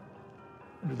 Well,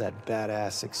 under that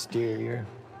badass exterior,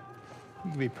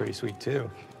 you can be pretty sweet too.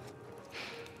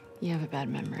 You have a bad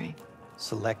memory.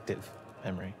 Selective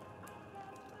memory.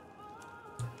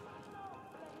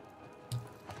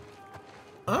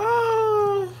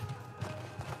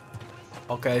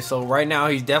 Okay, so right now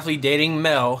he's definitely dating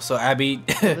Mel. So Abby,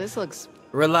 Well, this looks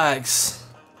relax.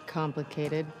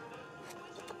 complicated.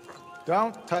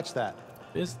 Don't touch that.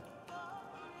 This.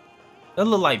 That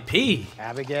look like pee.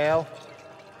 Abigail?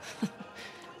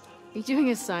 You doing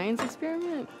a science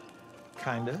experiment?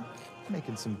 Kinda.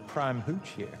 Making some prime hooch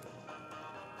here.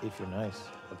 If you're nice,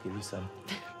 I'll give you some.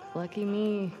 Lucky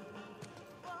me.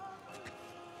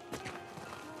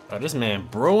 Oh, this man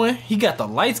brewing. He got the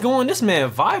lights going. This man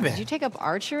vibing. Did you take up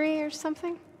archery or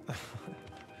something?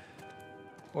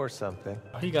 Or something.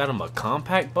 Oh, he got him a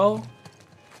compact bow.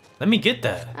 Let me get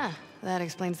that. Ah, that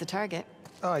explains the target.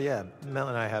 Oh, yeah. Mel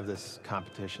and I have this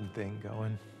competition thing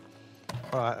going.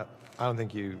 Well, I don't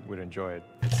think you would enjoy it.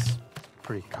 It's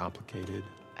pretty complicated.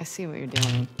 I see what you're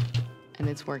doing, and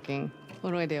it's working. What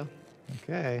do I do?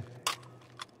 Okay.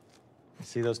 You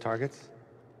see those targets?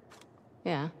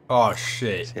 Yeah. Oh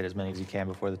shit. Just hit as many as you can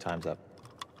before the time's up.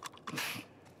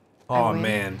 Oh win.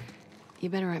 man.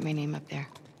 You better write my name up there.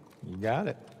 You got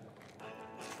it.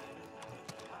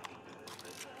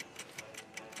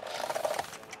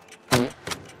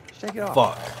 Shake it off.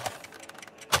 Fuck.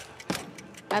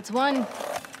 That's one.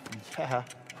 Yeah,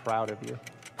 proud of you.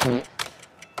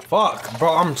 Fuck,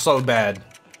 bro. I'm so bad.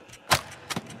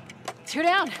 2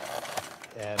 down.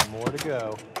 And more to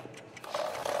go.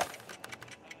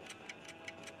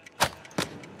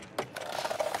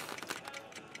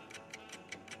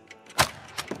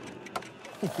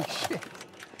 Holy shit.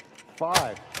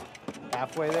 5.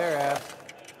 Halfway there, Abs.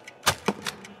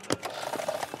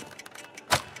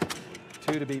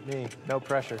 2 to beat me. No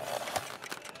pressure.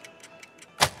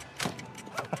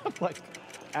 I'm like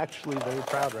actually very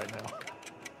proud right now.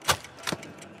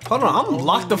 Hold on, I'm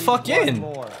locked the fuck One in.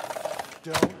 more.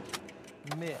 Don't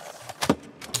miss.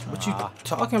 What you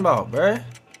talking about, bruh?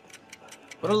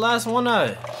 Where the last one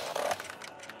at?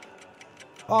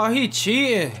 Oh, he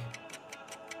cheating.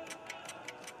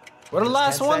 Where the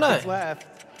last 10 one seconds at? left.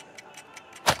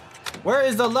 Where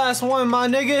is the last one, my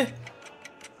nigga?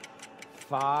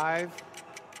 5,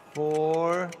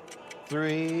 4,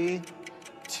 3,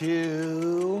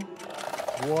 2,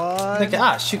 1. Nigga,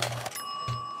 ah, shoot.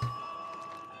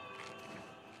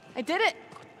 I did it.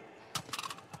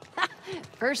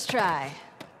 First try.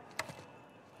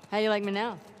 How you like me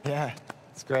now? Yeah,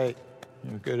 it's great.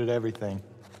 You're good at everything.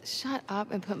 Shut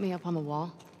up and put me up on the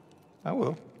wall. I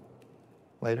will.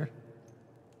 Later.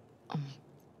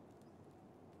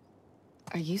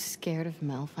 Are you scared of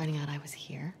Mel finding out I was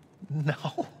here?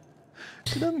 No.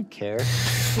 She doesn't care.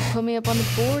 You put me up on the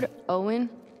board, Owen.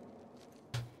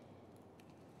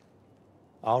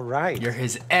 All right. You're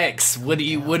his ex. What are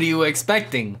you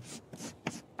expecting?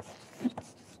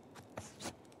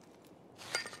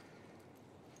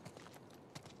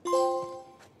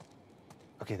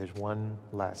 Okay, there's one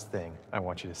last thing I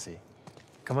want you to see.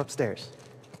 Come upstairs.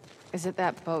 Is it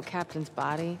that boat captain's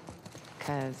body?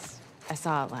 'Cause I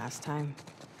saw it last time.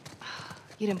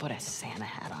 You didn't put a Santa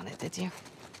hat on it, did you?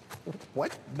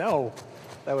 What? No.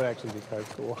 That would actually be kind of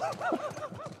cool.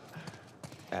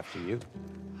 After you.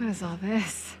 What is all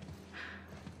this?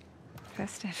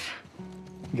 Festive.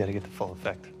 You gotta get the full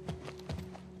effect.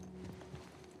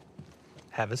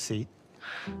 Have a seat.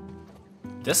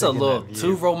 This a Taking little that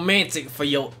too view. romantic for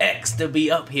your ex to be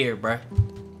up here, bruh.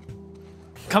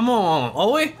 Come on,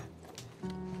 Owen.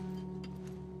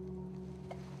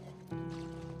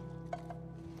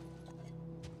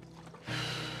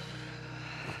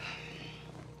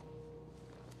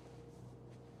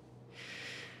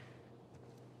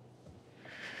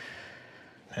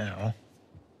 Now,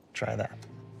 try that.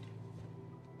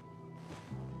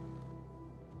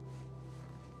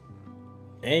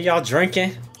 Ain't y'all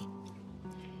drinking?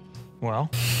 Well?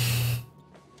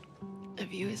 The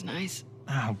view is nice.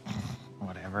 Oh,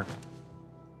 whatever.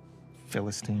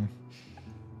 Philistine.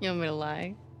 You want me to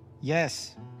lie?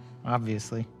 Yes,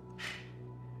 obviously.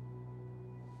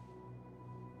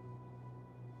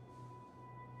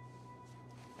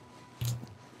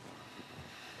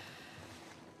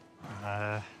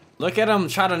 Look at him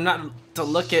try to not to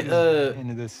look at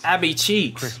Into this Abby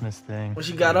cheeks. Christmas thing. What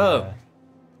you got up?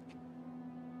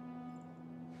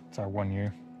 It's our 1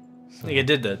 year. So Nigga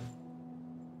did that.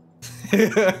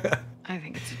 I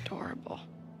think it's adorable.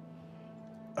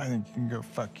 I think you can go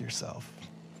fuck yourself.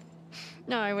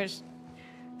 No, I wish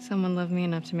someone loved me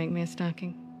enough to make me a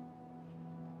stocking.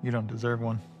 You don't deserve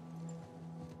one.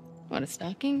 What, a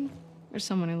stocking? Or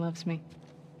someone who loves me?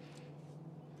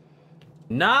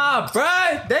 Nah,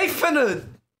 bruh. They finna.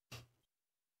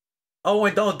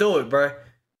 Owen, don't do it, bruh.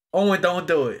 Owen, don't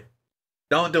do it.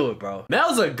 Don't do it, bro.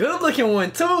 Mel's a good looking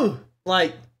one, too.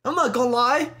 Like, I'm not gonna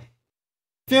lie.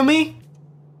 Feel me?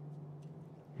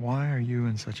 Why are you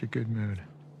in such a good mood?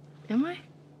 Am I?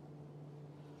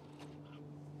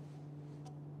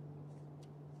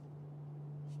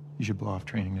 You should blow off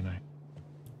training tonight.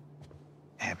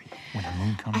 Abby. when the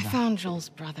moon comes I out. found Joel's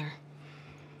brother.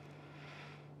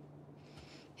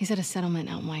 He's at a settlement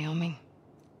out in Wyoming.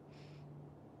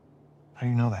 How do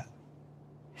you know that?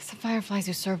 Some fireflies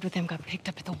who served with him got picked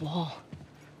up at the wall.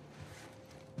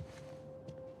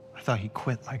 I thought he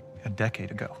quit like a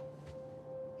decade ago.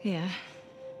 Yeah.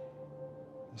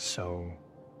 So,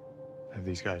 have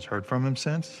these guys heard from him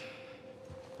since?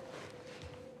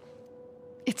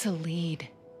 It's a lead.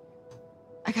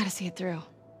 I gotta see it through.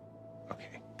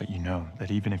 Okay, but you know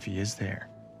that even if he is there,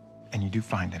 and you do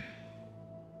find him,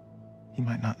 he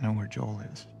might not know where Joel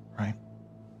is, right?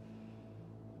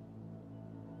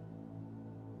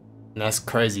 And that's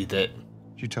crazy that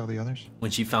Did you tell the others?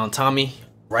 when she found Tommy,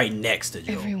 right next to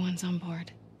Joel. Everyone's on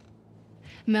board.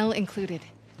 Mel included.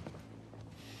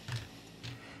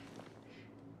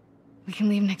 We can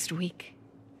leave next week.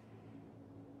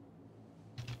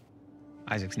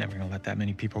 Isaac's never gonna let that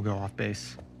many people go off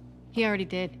base. He already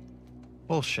did.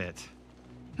 Bullshit.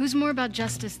 Who's more about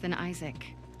justice than Isaac?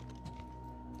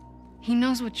 He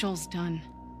knows what Joel's done.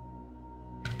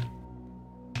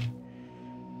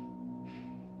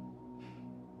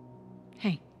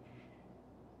 Hey.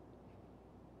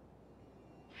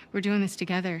 We're doing this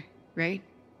together, right?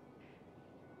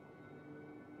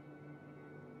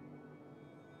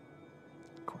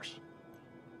 Of course.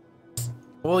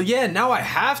 Well, yeah, now I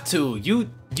have to. You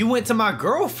went to my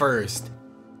girl first.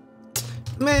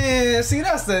 Man, see,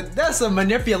 that's a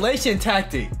manipulation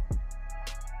tactic.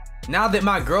 Now that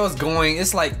my girl's going,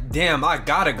 it's like, damn, I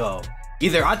gotta go.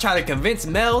 Either I try to convince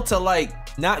Mel to like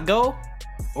not go,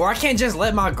 or I can't just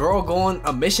let my girl go on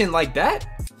a mission like that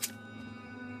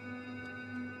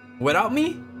without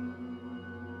me.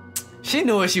 She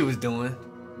knew what she was doing.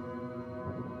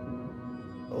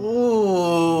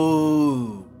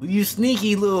 Ooh, you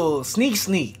sneaky little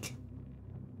sneak.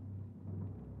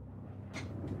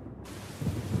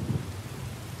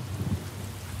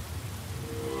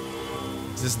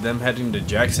 Is this them heading to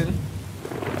Jackson?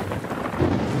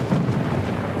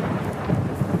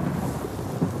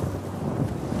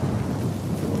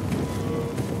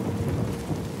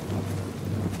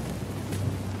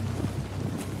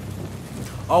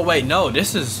 Oh wait, no,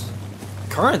 this is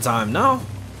current time now.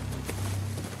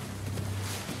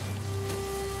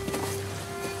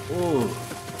 Ooh.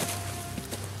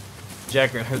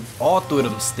 Jacker all through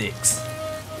them sticks.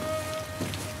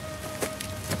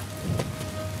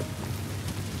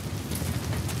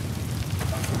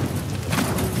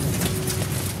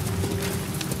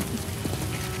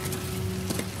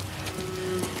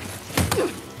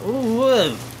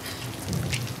 Ooh.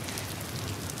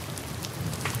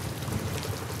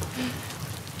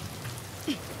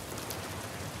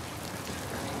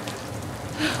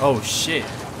 Oh shit.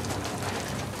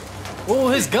 Oh,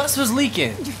 his guts was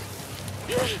leaking.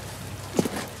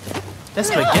 That's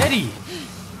spaghetti.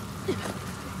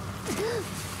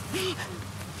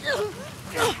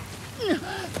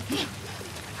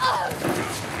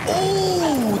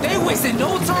 Oh, they wasted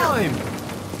no time.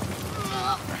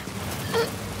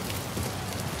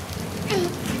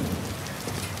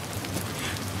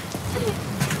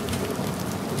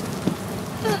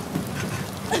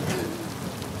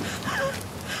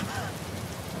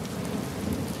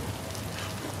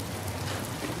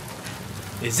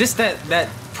 Is this that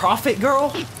prophet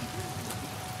girl?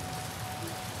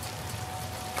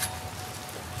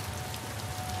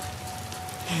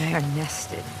 They are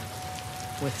nested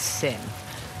with sin.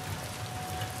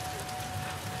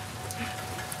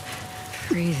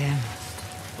 Free them.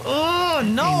 Oh,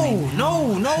 no,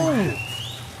 no.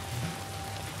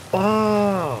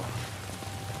 Oh.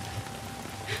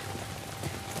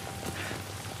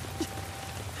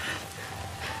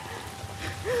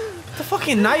 Get the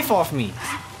fucking knife off me.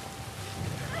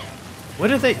 What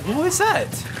are they? Who is that?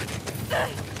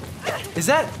 Is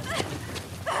that?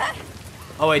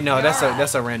 Oh wait, no, that's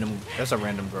a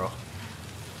random girl.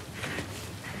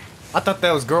 I thought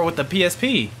that was girl with the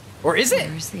PSP. Or is it?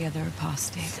 Where's the other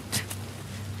apostate?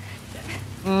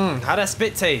 How that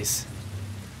spit taste?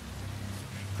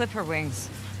 Clip her wings.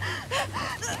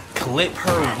 Clip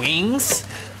her wings?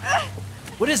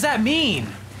 What does that mean?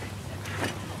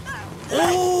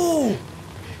 Oh!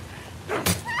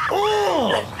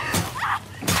 Oh!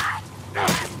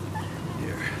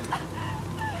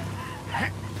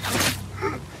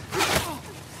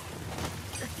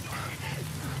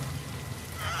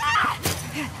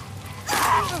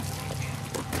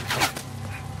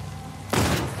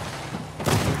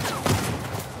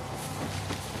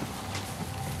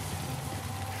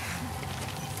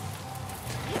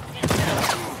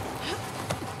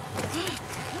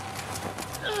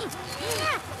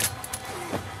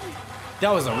 That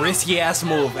was a risky ass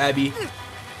move, Abby.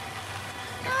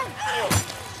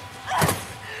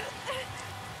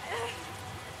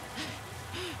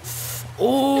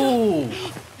 Oh!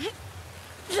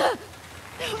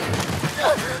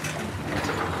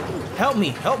 Help me,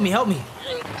 help me, help me.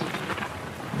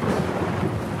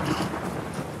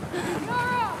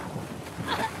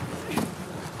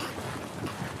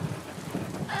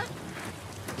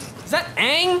 Is that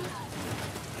Aang?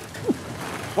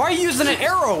 Why are you using an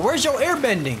arrow? Where's your air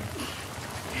bending?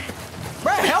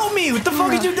 Bruh, help me! What the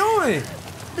fuck are you doing?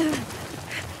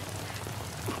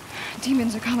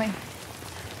 Demons are coming.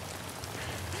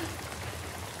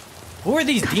 Who are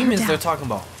these demons they're talking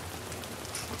about?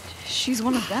 She's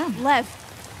one of them. Lev.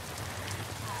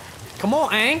 Come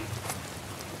on, Aang. You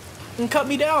can cut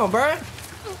me down, bruh.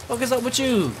 What is up with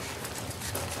you?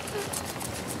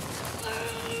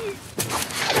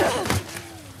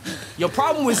 Your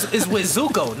problem is with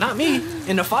Zuko, not me,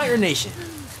 in the Fire Nation.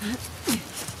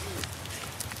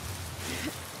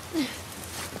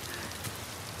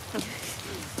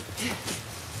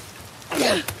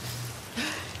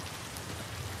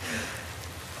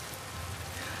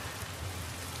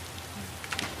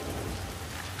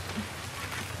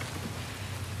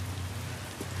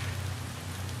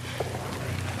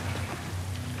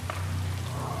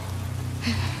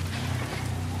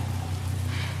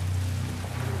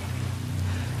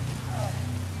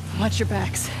 Watch your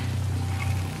backs.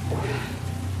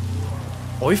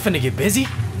 Oh, we finna get busy?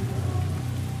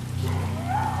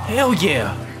 Hell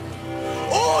yeah.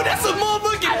 Oh, that's a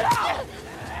motherfucking...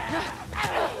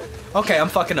 Okay, I'm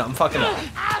fucking up, I'm fucking up.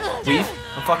 Weave,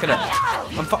 I'm fucking up.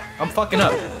 I'm fucking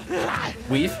up.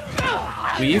 Weave,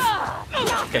 weave.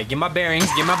 Okay, get my bearings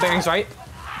right.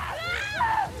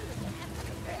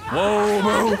 Whoa,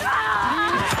 bro.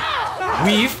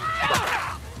 Weave.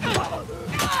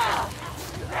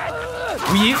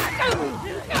 Weave.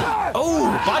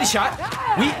 Oh, body shot.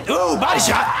 Oh, body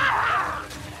shot.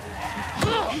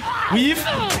 Weave.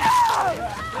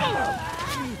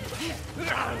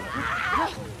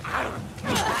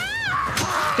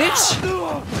 Bitch.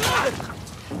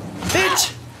 Bitch.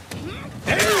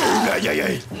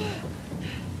 Hey.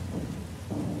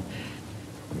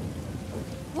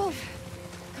 Wolf,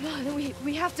 come on,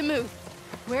 we have to move.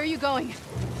 Where are you going?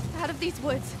 Out of these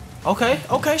woods. Okay,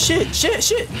 shit.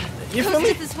 You feel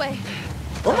me? This way.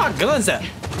 Where my guns at?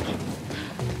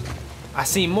 I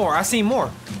see more.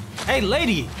 Hey,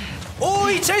 lady. Oh,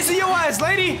 he chasing your ass,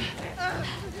 lady.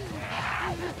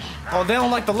 Oh, they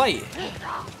don't like the light.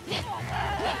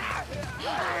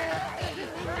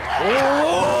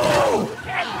 Oh!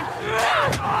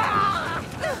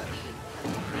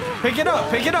 Pick it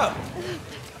up.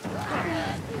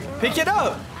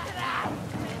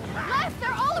 Lev,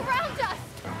 they're all around us.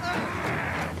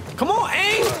 Come on,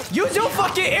 Aang! Use your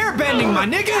fucking airbending, my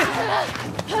nigga!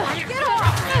 Get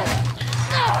off!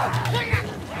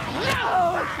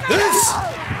 This!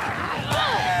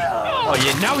 Oh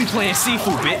yeah, now we playing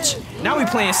seafood, bitch. Now we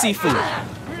playing seafood.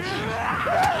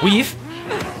 Weave.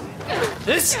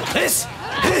 This!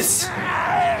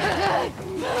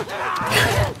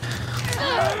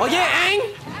 Oh yeah, Aang!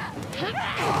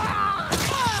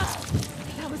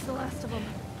 That was the last of them.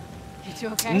 You two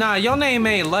okay? Nah, your name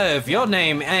ain't Lev. Your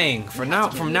name Aang. From now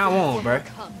on, bruh.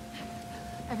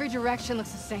 Every direction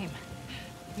looks the same.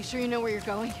 You sure you know where you're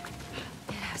going?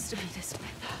 It has to be this way.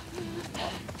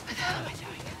 What the hell am I doing?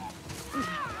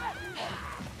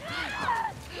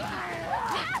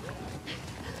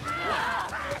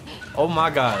 Oh my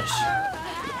gosh.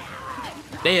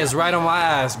 They is right on my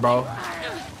ass, bro.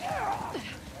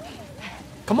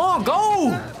 Come on,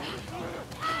 go!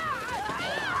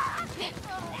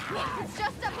 It's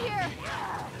just up here.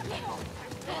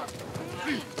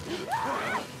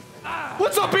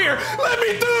 What's up here? Let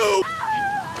me through!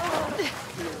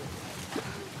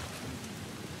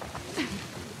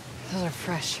 Those are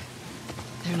fresh.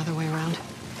 There another way around?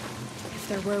 If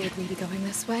there were, would we be going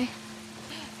this way?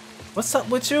 What's up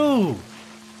with you?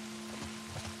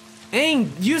 Aang,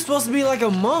 you supposed to be like a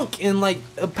monk and like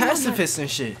a pacifist and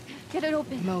shit. Get it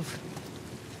open. Move.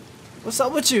 What's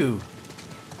up with you?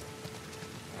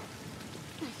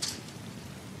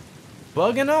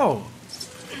 Bugging out.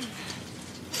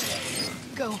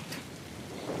 Go.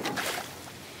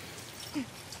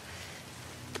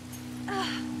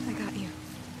 I got you.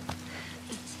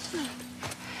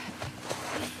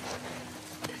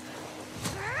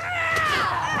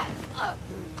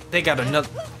 They got another.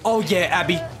 Oh yeah,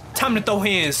 Abby. Time to throw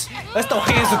hands. Let's throw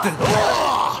hands with the.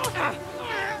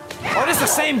 Oh, this is the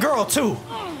same girl too.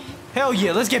 Hell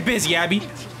yeah, let's get busy, Abby.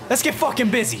 Let's get fucking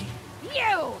busy.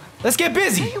 You! Let's get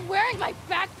busy. Are you wearing my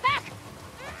backpack?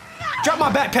 Drop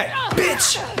my backpack,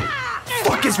 bitch.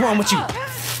 Fuck is wrong with you,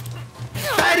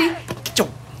 fatty? Get your...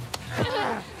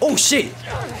 Oh shit.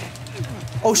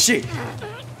 Oh shit.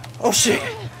 Oh shit.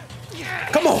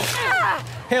 Come on.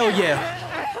 Hell yeah.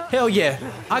 Hell yeah.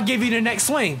 I'll give you the next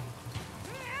swing.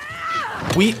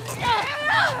 We...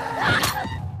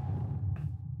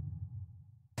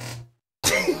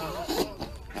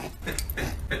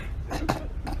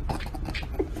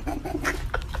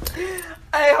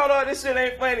 Hey, hold on, this shit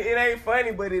ain't funny. It ain't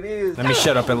funny, but it is. Let me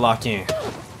shut up and lock in.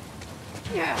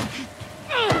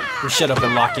 We shut up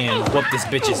and lock in. Whoop this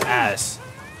bitch's ass.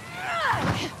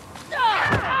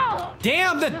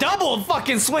 Damn, the double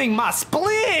fucking swing my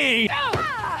spleen!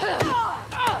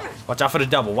 Watch out for the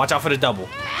double. Watch out for the double.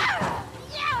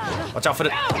 Watch out for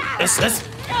the... Let's...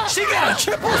 She got a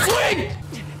triple swing!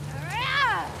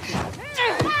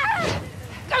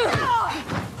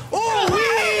 Ooh,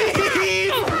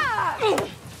 wee!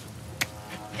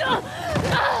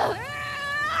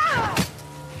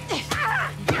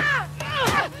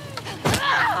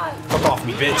 Fuck off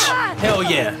me, bitch. Hell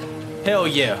yeah. Hell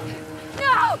yeah.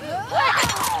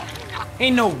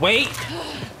 Ain't no weight.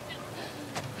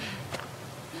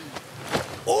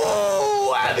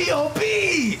 Ooh, heavy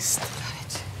obese.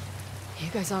 You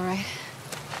guys all right?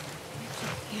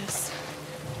 Yes.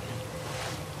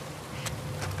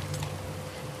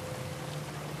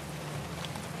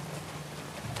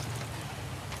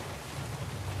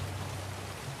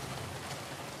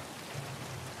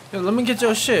 Yo, let me get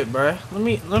your shit, bruh.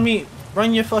 Let me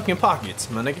run your fucking pockets,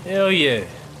 my nigga. Hell yeah.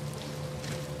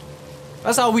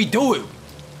 That's how we do it.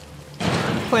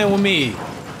 Playing with me.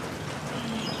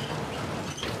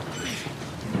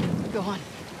 Go on.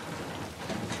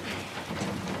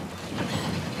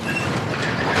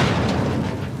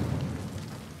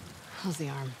 How's the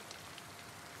arm?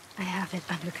 I have it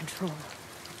under control.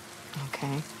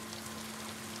 Okay.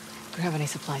 Grab any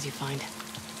supplies you find.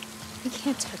 We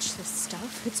can't touch this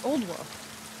stuff. It's old world.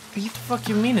 What do you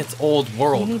fucking mean it's old We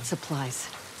world? need supplies.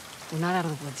 We're not out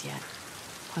of the woods yet.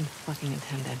 Pun fucking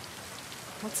intended.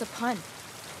 What's a pun?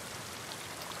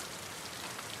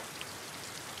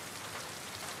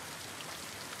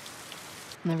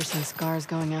 Never seen scars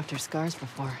going after scars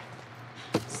before.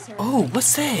 Sarah, Oh,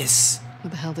 what's this? What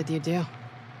the hell did you do? I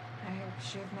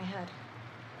shaved my head.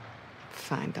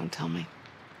 Fine, don't tell me.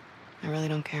 I really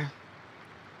don't care.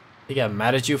 He got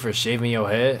mad at you for shaving your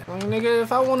head? Well, nigga,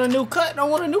 if I want a new cut, I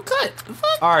want a new cut. The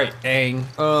fuck? All right, Aang.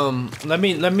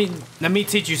 Let me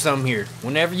teach you something here.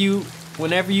 Whenever you know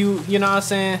what I'm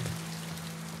saying,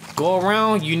 go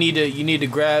around, you need to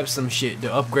grab some shit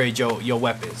to upgrade your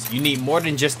weapons. You need more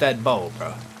than just that bow,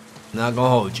 bro. Not gonna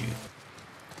hold you.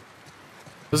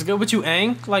 What's good with you,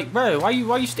 Aang? Like, bro, why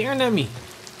you staring at me?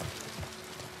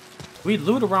 We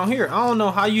loot around here. I don't know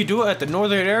how you do it at the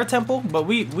Northern Air Temple, but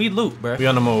we loot, bro. We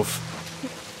on the move.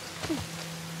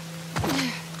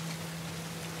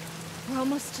 We're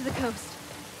almost to the coast.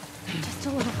 Just a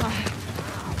little farther.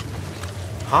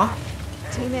 Huh?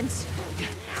 Demons.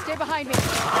 Stay behind me.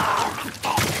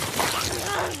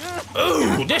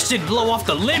 Ooh, this shit blow off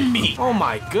the limb meat. Oh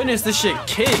my goodness, this shit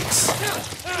kicks.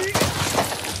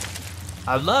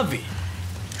 I love it.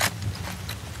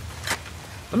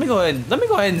 Let me go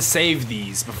ahead and save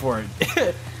these before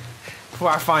before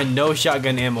I find no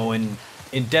shotgun ammo in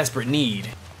desperate need.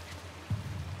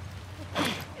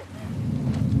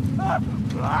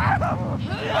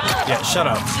 Yeah, shut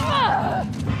up.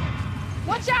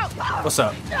 Watch out! What's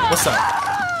up? What's up?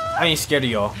 I ain't scared of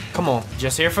y'all. Come on,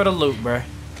 just here for the loot, bruh.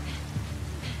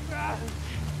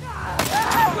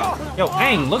 Yo,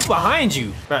 Aang, look behind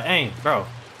you. Bro, Aang, bro.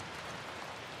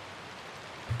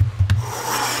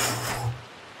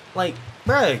 Like,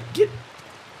 bruh, get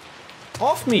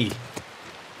off me.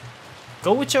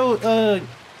 Go with your,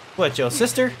 what, your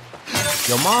sister?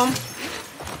 Your mom?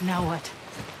 Now what?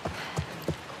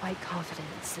 Quite confident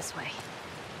it's this way.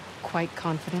 Quite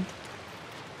confident?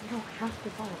 You don't have to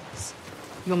follow us.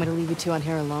 You want me to leave you two on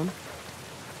here alone?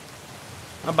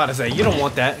 I'm about to say, you don't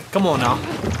want that. Come on now.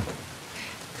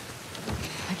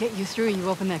 I get you through, you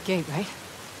open that gate, right?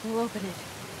 We'll open it.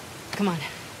 Come on.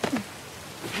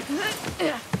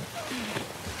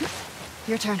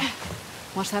 Your turn.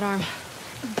 Watch that arm.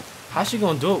 How's she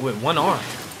gonna do it with one arm?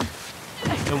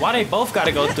 And why they both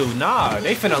gotta go through? Nah,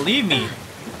 they finna leave me.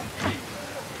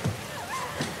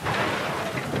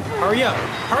 Hurry up.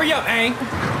 Hurry up, Aang.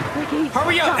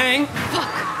 Hurry up, Aang.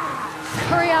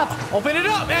 Hurry up! Open it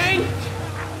up, Aang.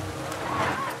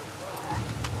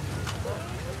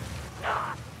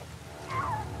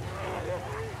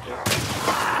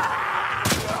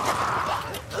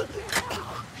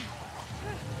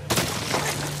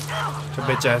 Your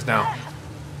bitch ass down.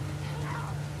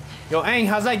 Yo, Aang,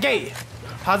 how's that gate?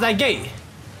 How's that gate?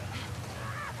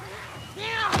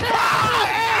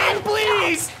 Ah, Aang,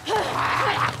 please!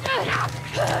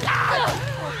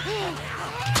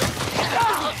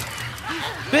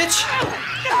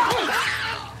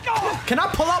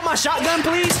 my shotgun,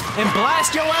 please, and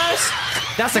blast your ass?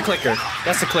 That's a clicker.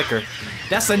 That's a clicker.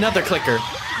 That's another clicker.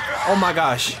 Oh my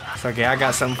gosh. It's okay, I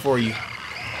got something for you.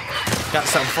 Got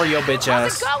something for your bitch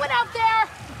ass. How's it going out there?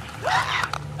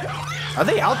 Are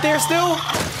they out there still?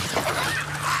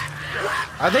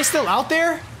 Are they still out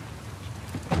there?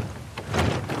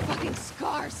 Fucking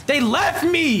scars. They left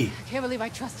me! I can't believe I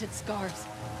trusted scars.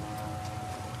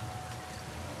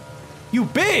 You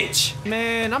bitch!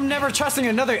 Man, I'm never trusting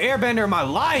another airbender in my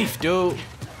life, dude.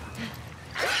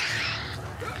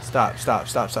 Stop, stop,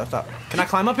 stop, stop, stop. Can I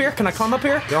climb up here? Can I climb up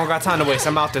here? You don't got time to waste.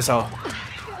 I'm out this hole.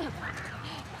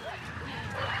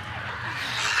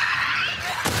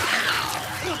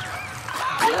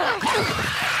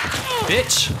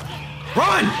 Bitch!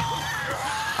 Run!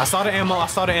 I saw the ammo. I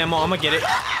saw the ammo. I'm gonna get it.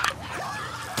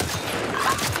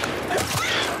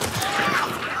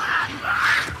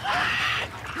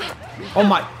 Oh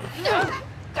my.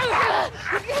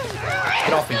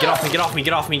 Get off me, get off me, get off me,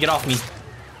 get off me, get off me.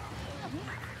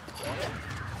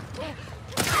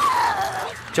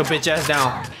 Get your bitch ass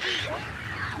down.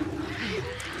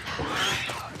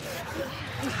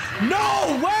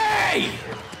 No way!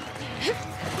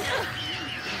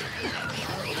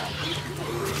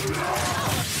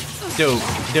 Dude,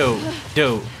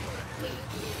 dude.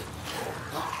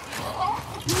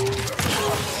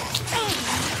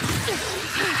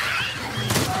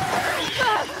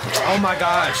 Oh my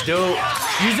gosh, dude.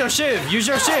 Use your shiv. Use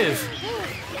your shiv.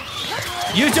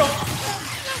 Use your...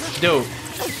 Dude.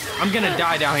 I'm gonna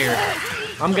die down here.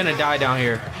 I'm gonna die down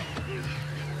here.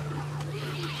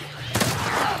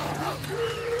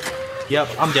 Yep,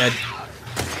 I'm dead.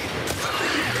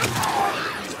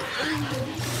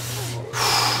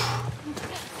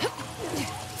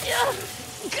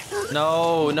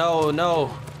 No, no,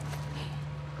 no.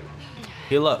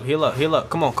 Heal up, heal up, heal up.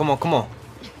 Come on, come on, come on.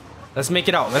 Let's make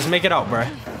it out. Let's make it out, bruh.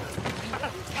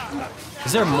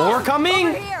 Is there more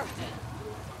coming?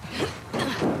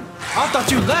 I thought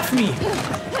you left me.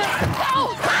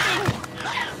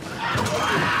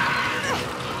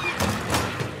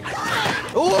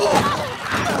 Ooh!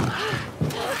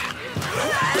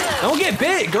 Don't get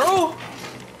bit, girl.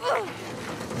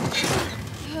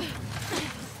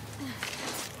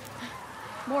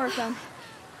 More of them.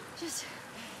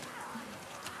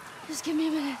 Just give me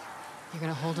a minute. You're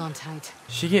gonna hold on tight.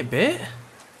 She get bit?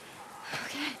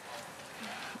 Okay.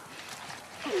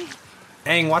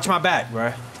 Aang, watch my back,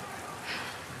 bruh.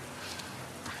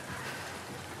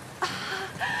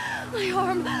 My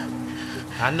arm.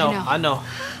 I know.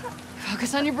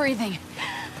 Focus on your breathing.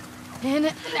 In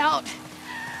and out.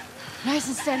 Nice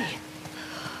and steady.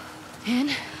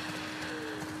 In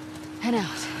and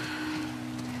out.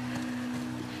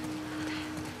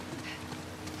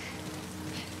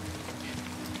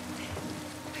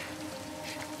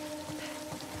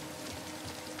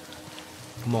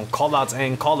 Come on, call outs,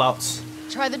 Aang, call outs.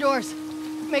 Try the doors.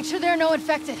 Make sure there are no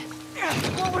infected.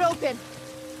 One would open.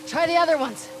 Try the other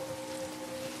ones.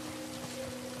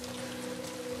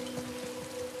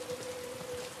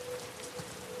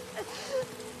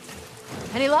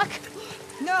 Any luck?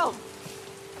 No.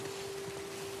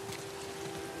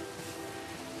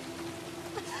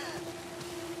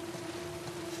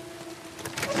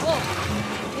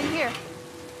 Whoa. In here.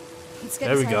 Let's get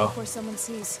There we inside go. before someone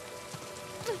sees.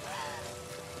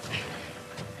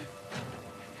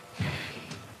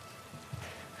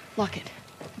 Lock it.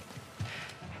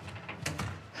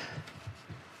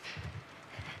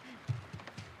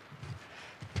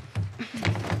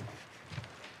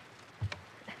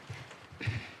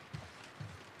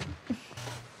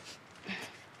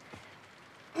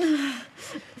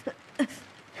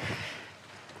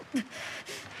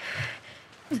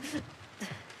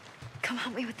 Come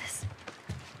help me with this.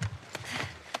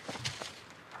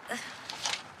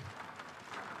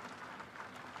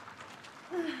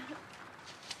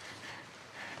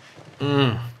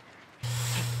 It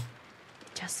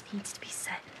just needs to be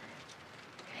said.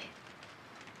 Okay?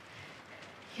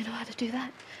 You know how to do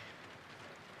that?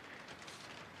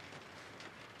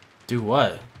 Do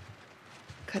what?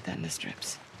 Cut that into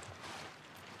strips.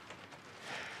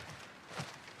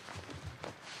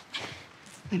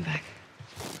 Lean back.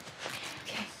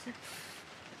 Okay.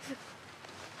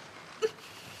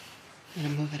 I'm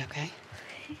gonna move it, okay?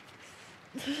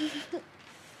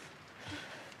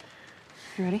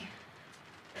 You ready?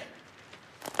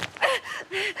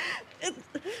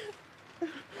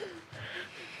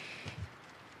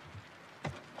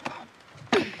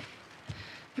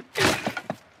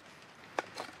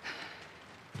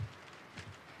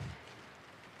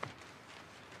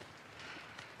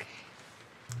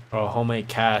 Oh, homemade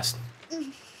cast.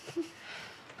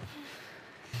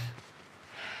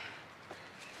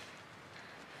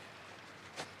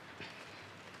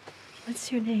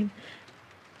 What's your name?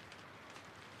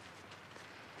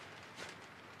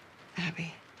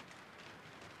 Abby.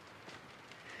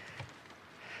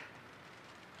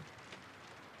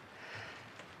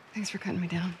 Thanks for cutting me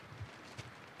down.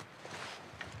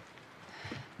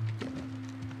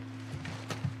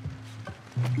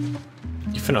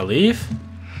 You finna leave?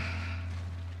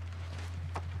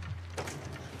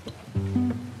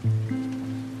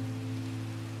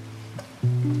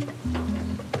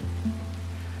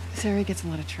 This area gets a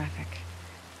lot of traffic.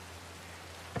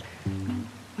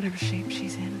 Whatever shape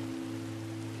she's in,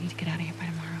 we need to get out of here by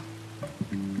tomorrow.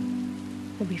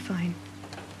 We'll be fine.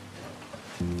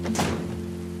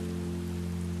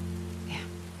 Yeah.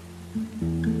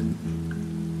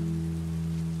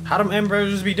 How them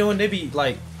Embers be doing? They be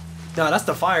like, no, that's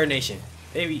the Fire Nation.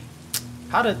 They be,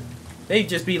 how did they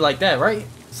just be like that, right?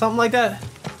 Something like that.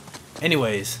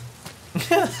 Anyways.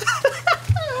 Alright.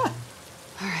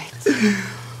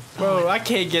 Bro, I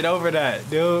can't get over that,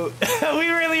 dude. We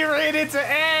really ran into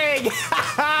egg.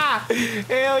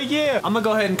 Hell yeah. I'm gonna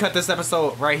go ahead and cut this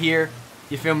episode right here.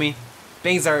 You feel me?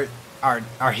 Things are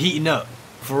heating up,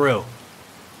 for real.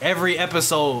 Every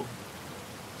episode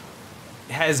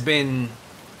has been,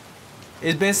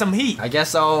 it's been some heat. I guess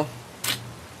so.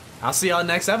 I'll see y'all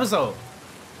next episode.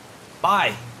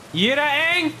 Bye. You hear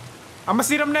that, Aang? I'm gonna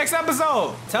see them next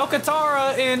episode. Tell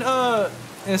Katara and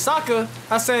Sokka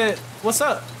I said, what's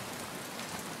up?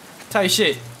 Tight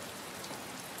shit.